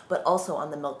cheesemaker, but also on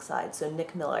the milk side. So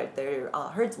Nick Millard, their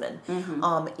herdsman,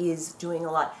 is doing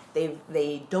a lot.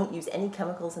 They don't use any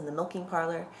chemicals in the milking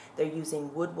parlor. They're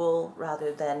using wood wool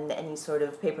rather than any sort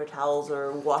of paper towels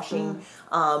or washing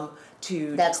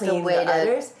to clean the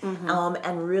udders,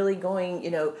 and really going,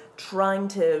 trying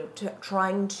to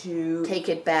take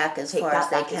it back as far as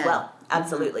they can as well.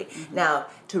 Absolutely. Now,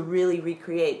 to really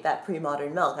recreate that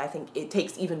pre-modern milk, I think it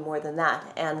takes even more than that.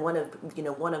 And one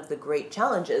of the great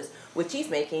challenges with cheese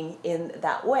making in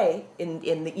that way, in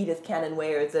the Edith Cannon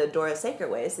way or the Dora Saker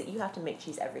way, is that you have to make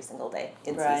cheese every single day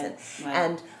in season. Right.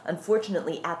 And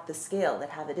unfortunately, at the scale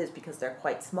that Havant is, because they're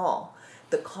quite small,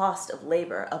 the cost of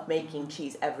labor of making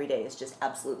cheese every day is just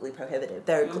absolutely prohibitive.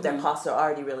 Their costs are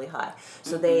already really high.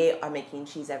 So they are making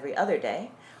cheese every other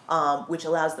day, which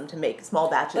allows them to make small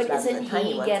batches rather than tiny ones. But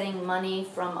isn't he getting money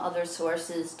from other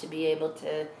sources to be able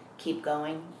to keep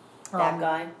going, that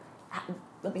guy?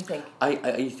 Let me think. Are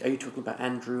you talking about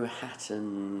Andrew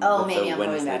Hatton? Oh, maybe I'm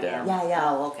talking about him. Yeah.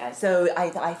 Oh, okay. So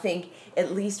I think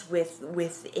at least with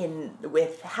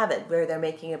Havant, where they're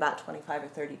making about 25 or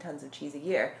 30 tons of cheese a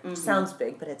year, which sounds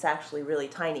big, but it's actually really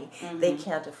tiny. They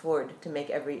can't afford to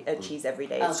make cheese every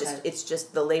day. It's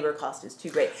just the labor cost is too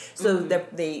great. So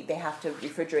they have to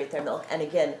refrigerate their milk, and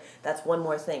again, that's one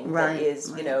more thing that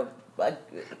is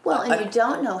Well, and you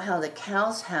don't know how the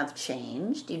cows have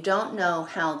changed. You don't know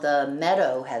how the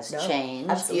meadow has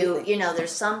changed. Absolutely.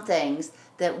 There's some things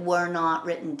that were not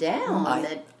written down.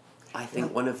 I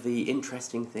think one of the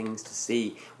interesting things to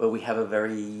see, where we have a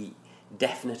very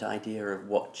definite idea of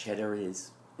what cheddar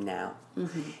is now,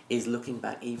 is looking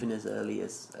back even as early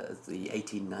as the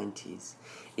 1890s,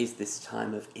 is this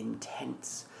time of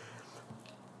intense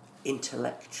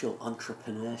intellectual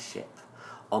entrepreneurship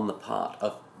on the part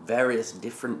of various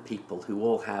different people who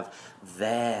all have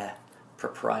their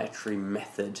proprietary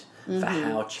method for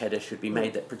how cheddar should be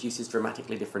made that produces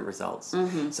dramatically different results.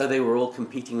 So they were all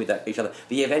competing with each other.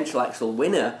 The eventual actual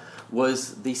winner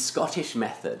was the Scottish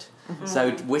method.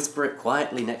 So whisper it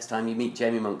quietly next time you meet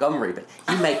Jamie Montgomery, but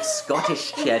he makes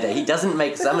Scottish cheddar. He doesn't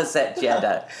make Somerset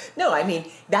cheddar. No, I mean,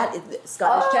 that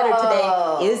Scottish cheddar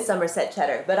today is Somerset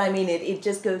cheddar. But I mean, it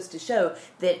just goes to show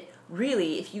that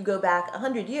really, if you go back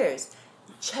 100 years,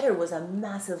 cheddar was a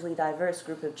massively diverse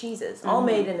group of cheeses, all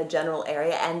made in a general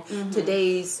area, and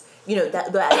today's,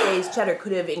 today's cheddar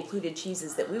could have included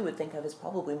cheeses that we would think of as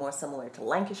probably more similar to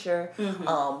Lancashire,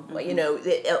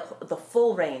 the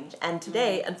full range. And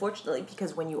today, unfortunately,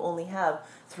 because when you only have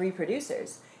 3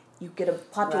 producers, you get a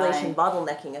population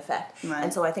bottlenecking effect. Right.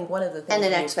 And so I think one of the things... And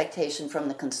an expectation from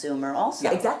the consumer also.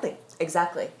 Yeah,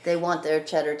 exactly. They want their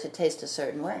cheddar to taste a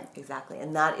certain way. Exactly,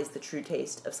 and that is the true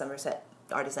taste of Somerset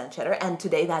artisan cheddar, and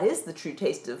today that is the true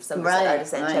taste of Somerset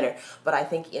artisan cheddar. But I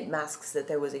think it masks that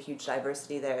there was a huge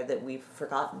diversity there that we've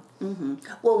forgotten.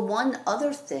 Well, one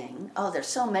other thing, there's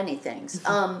so many things,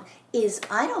 is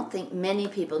I don't think many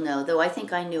people know, though I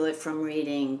think I knew it from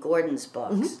reading Gordon's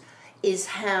books, is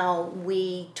how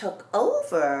we took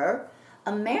over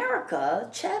America,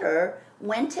 cheddar,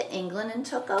 went to England and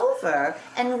took over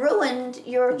and ruined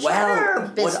your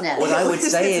cheddar business. What I would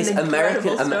say is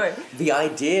incredible story. the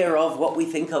idea of what we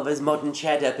think of as modern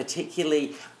cheddar,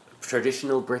 particularly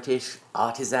traditional British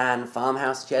artisan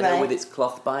farmhouse cheddar with its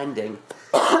cloth binding.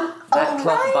 That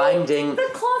cloth binding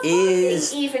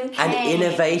is an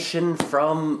innovation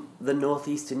from the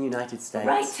northeastern United States.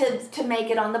 Right, to make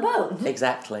it on the boat.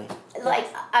 Exactly.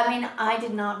 I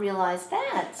did not realize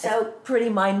that. So it's pretty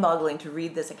mind-boggling to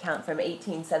read this account from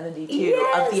 1872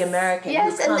 of the American.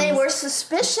 Yes, and they were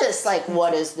suspicious. Like,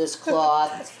 what is this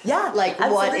cloth?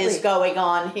 Absolutely. What is going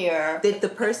on here? The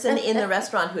person in the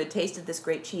restaurant who had tasted this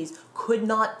great cheese could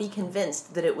not be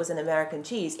convinced that it was an American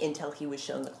cheese until he was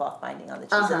shown the cloth binding on the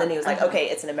cheese, and then he was like, "Okay,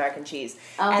 it's an American cheese."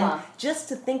 And just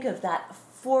to think of that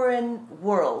foreign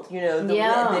world,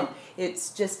 it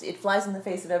flies in the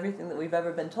face of everything that we've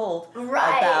ever been told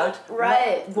about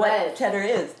what cheddar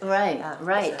is.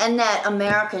 Right. And that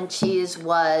American cheese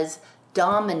was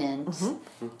dominant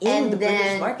in the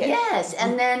British market. Yes,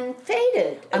 and then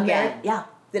faded again.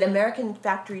 That American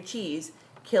factory cheese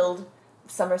killed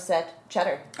Somerset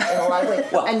cheddar in a lot of ways.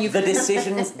 Well, and the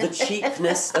decisions, the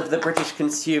cheapness of the British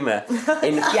consumer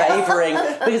in favouring,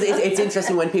 because it's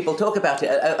interesting when people talk about it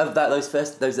of that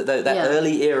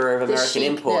early era of American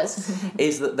imports,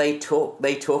 is that they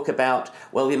talk about,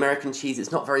 well, the American cheese,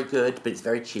 it's not very good, but it's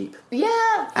very cheap.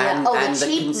 And the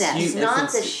cheapness,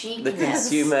 not the cheapness. The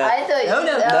consumer. I thought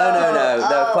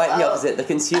no, quite the opposite. The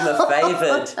consumer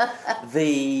favoured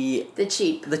the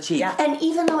cheap. And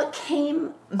even though it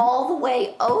came all the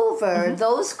way over,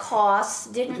 those costs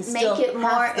didn't make it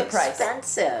more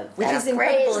expensive. Which is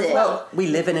incredible as well. We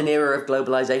live in an era of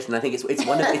globalization. I think it's an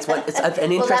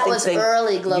interesting that was thing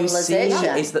early globalization. You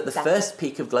see is that the first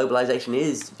peak of globalization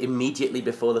is immediately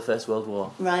before the First World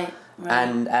War. Right.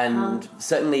 And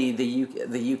certainly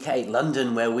the UK,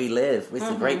 London, where we live, was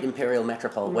a great imperial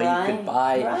metropole where you could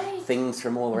buy things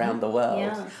from all around the world.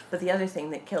 Yeah. But the other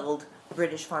thing that killed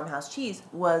British farmhouse cheese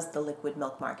was the liquid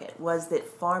milk market, was that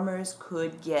farmers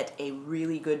could get a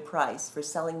really good price for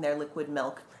selling their liquid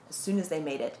milk as soon as they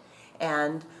made it.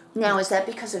 And now, is that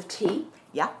because of tea?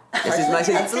 Yeah.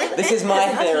 This is my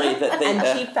theory that and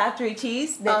cheap factory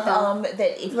cheese that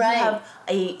if you have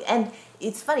and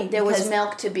it's funny there was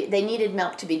milk to be. They needed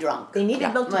milk to be drunk. They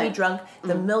needed milk to be drunk.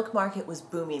 The milk market was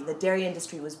booming. The dairy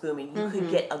industry was booming. You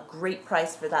could get a great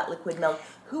price for that liquid milk.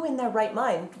 Who in their right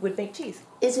mind would make cheese?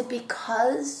 Is it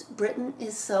because Britain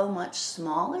is so much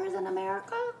smaller than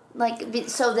America?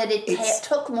 So that it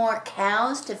took more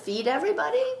cows to feed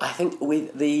everybody? I think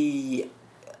with the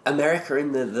America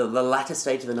in the latter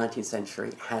stage of the 19th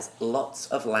century has lots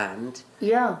of land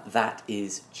that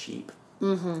is cheap,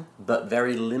 but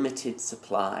very limited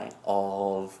supply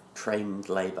of trained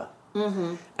labour.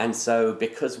 And so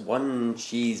because one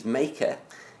cheese maker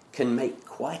can make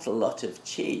quite a lot of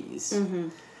cheese,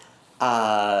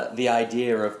 the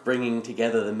idea of bringing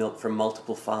together the milk from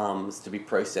multiple farms to be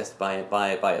processed by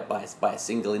a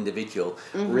single individual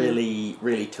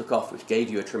really took off, which gave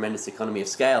you a tremendous economy of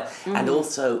scale, and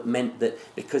also meant that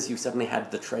because you suddenly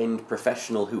had the trained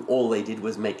professional who all they did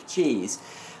was make cheese,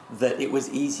 that it was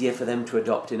easier for them to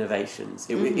adopt innovations.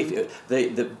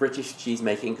 The British cheese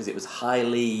making, because it was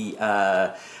highly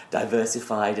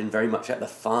diversified and very much at the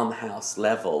farmhouse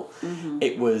level,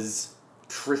 it was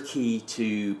tricky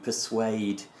to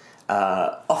persuade,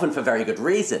 often for very good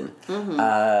reason,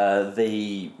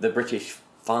 the British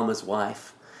farmer's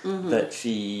wife that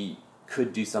she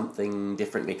could do something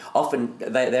differently. Often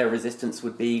their resistance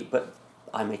would be, but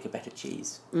I make a better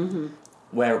cheese.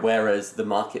 Whereas the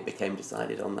market became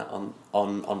decided on that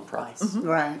on price.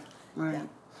 Right. Yeah.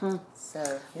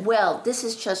 So well, this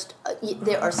is just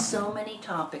there are so many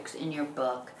topics in your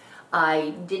book.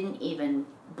 I didn't even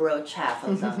broach half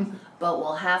of them, but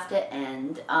we'll have to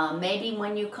end. Maybe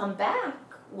when you come back,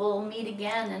 we'll meet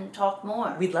again and talk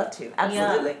more. We'd love to.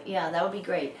 Absolutely. Yeah, that would be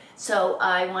great. So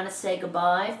I want to say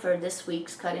goodbye for this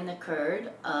week's Cutting the Curd.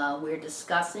 We're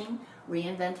discussing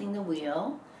Reinventing the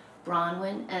Wheel.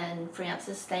 Bronwyn and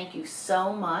Frances, thank you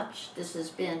so much. This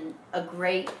has been a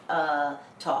great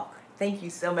talk. Thank you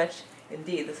so much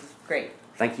indeed. This is great.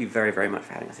 Thank you very, very much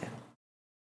for having us here.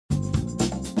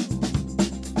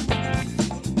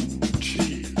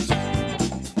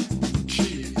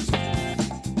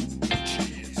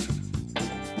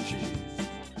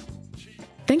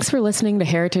 Thanks for listening to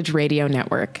Heritage Radio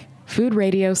Network, food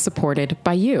radio supported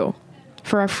by you.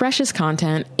 For our freshest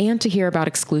content and to hear about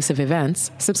exclusive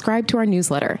events, subscribe to our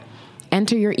newsletter.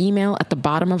 Enter your email at the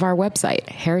bottom of our website,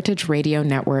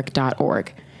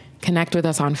 heritageradionetwork.org. Connect with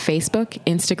us on Facebook,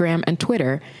 Instagram, and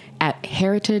Twitter at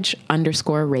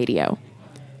heritage_radio.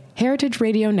 Heritage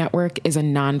Radio Network is a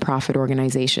nonprofit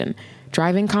organization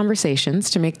driving conversations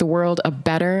to make the world a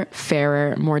better,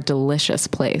 fairer, more delicious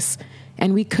place.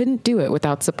 And we couldn't do it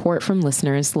without support from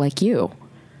listeners like you.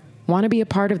 Want to be a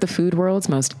part of the food world's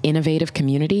most innovative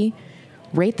community?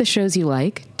 Rate the shows you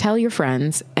like, tell your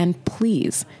friends, and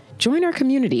please join our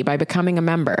community by becoming a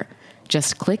member.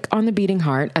 Just click on the beating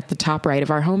heart at the top right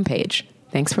of our homepage.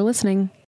 Thanks for listening.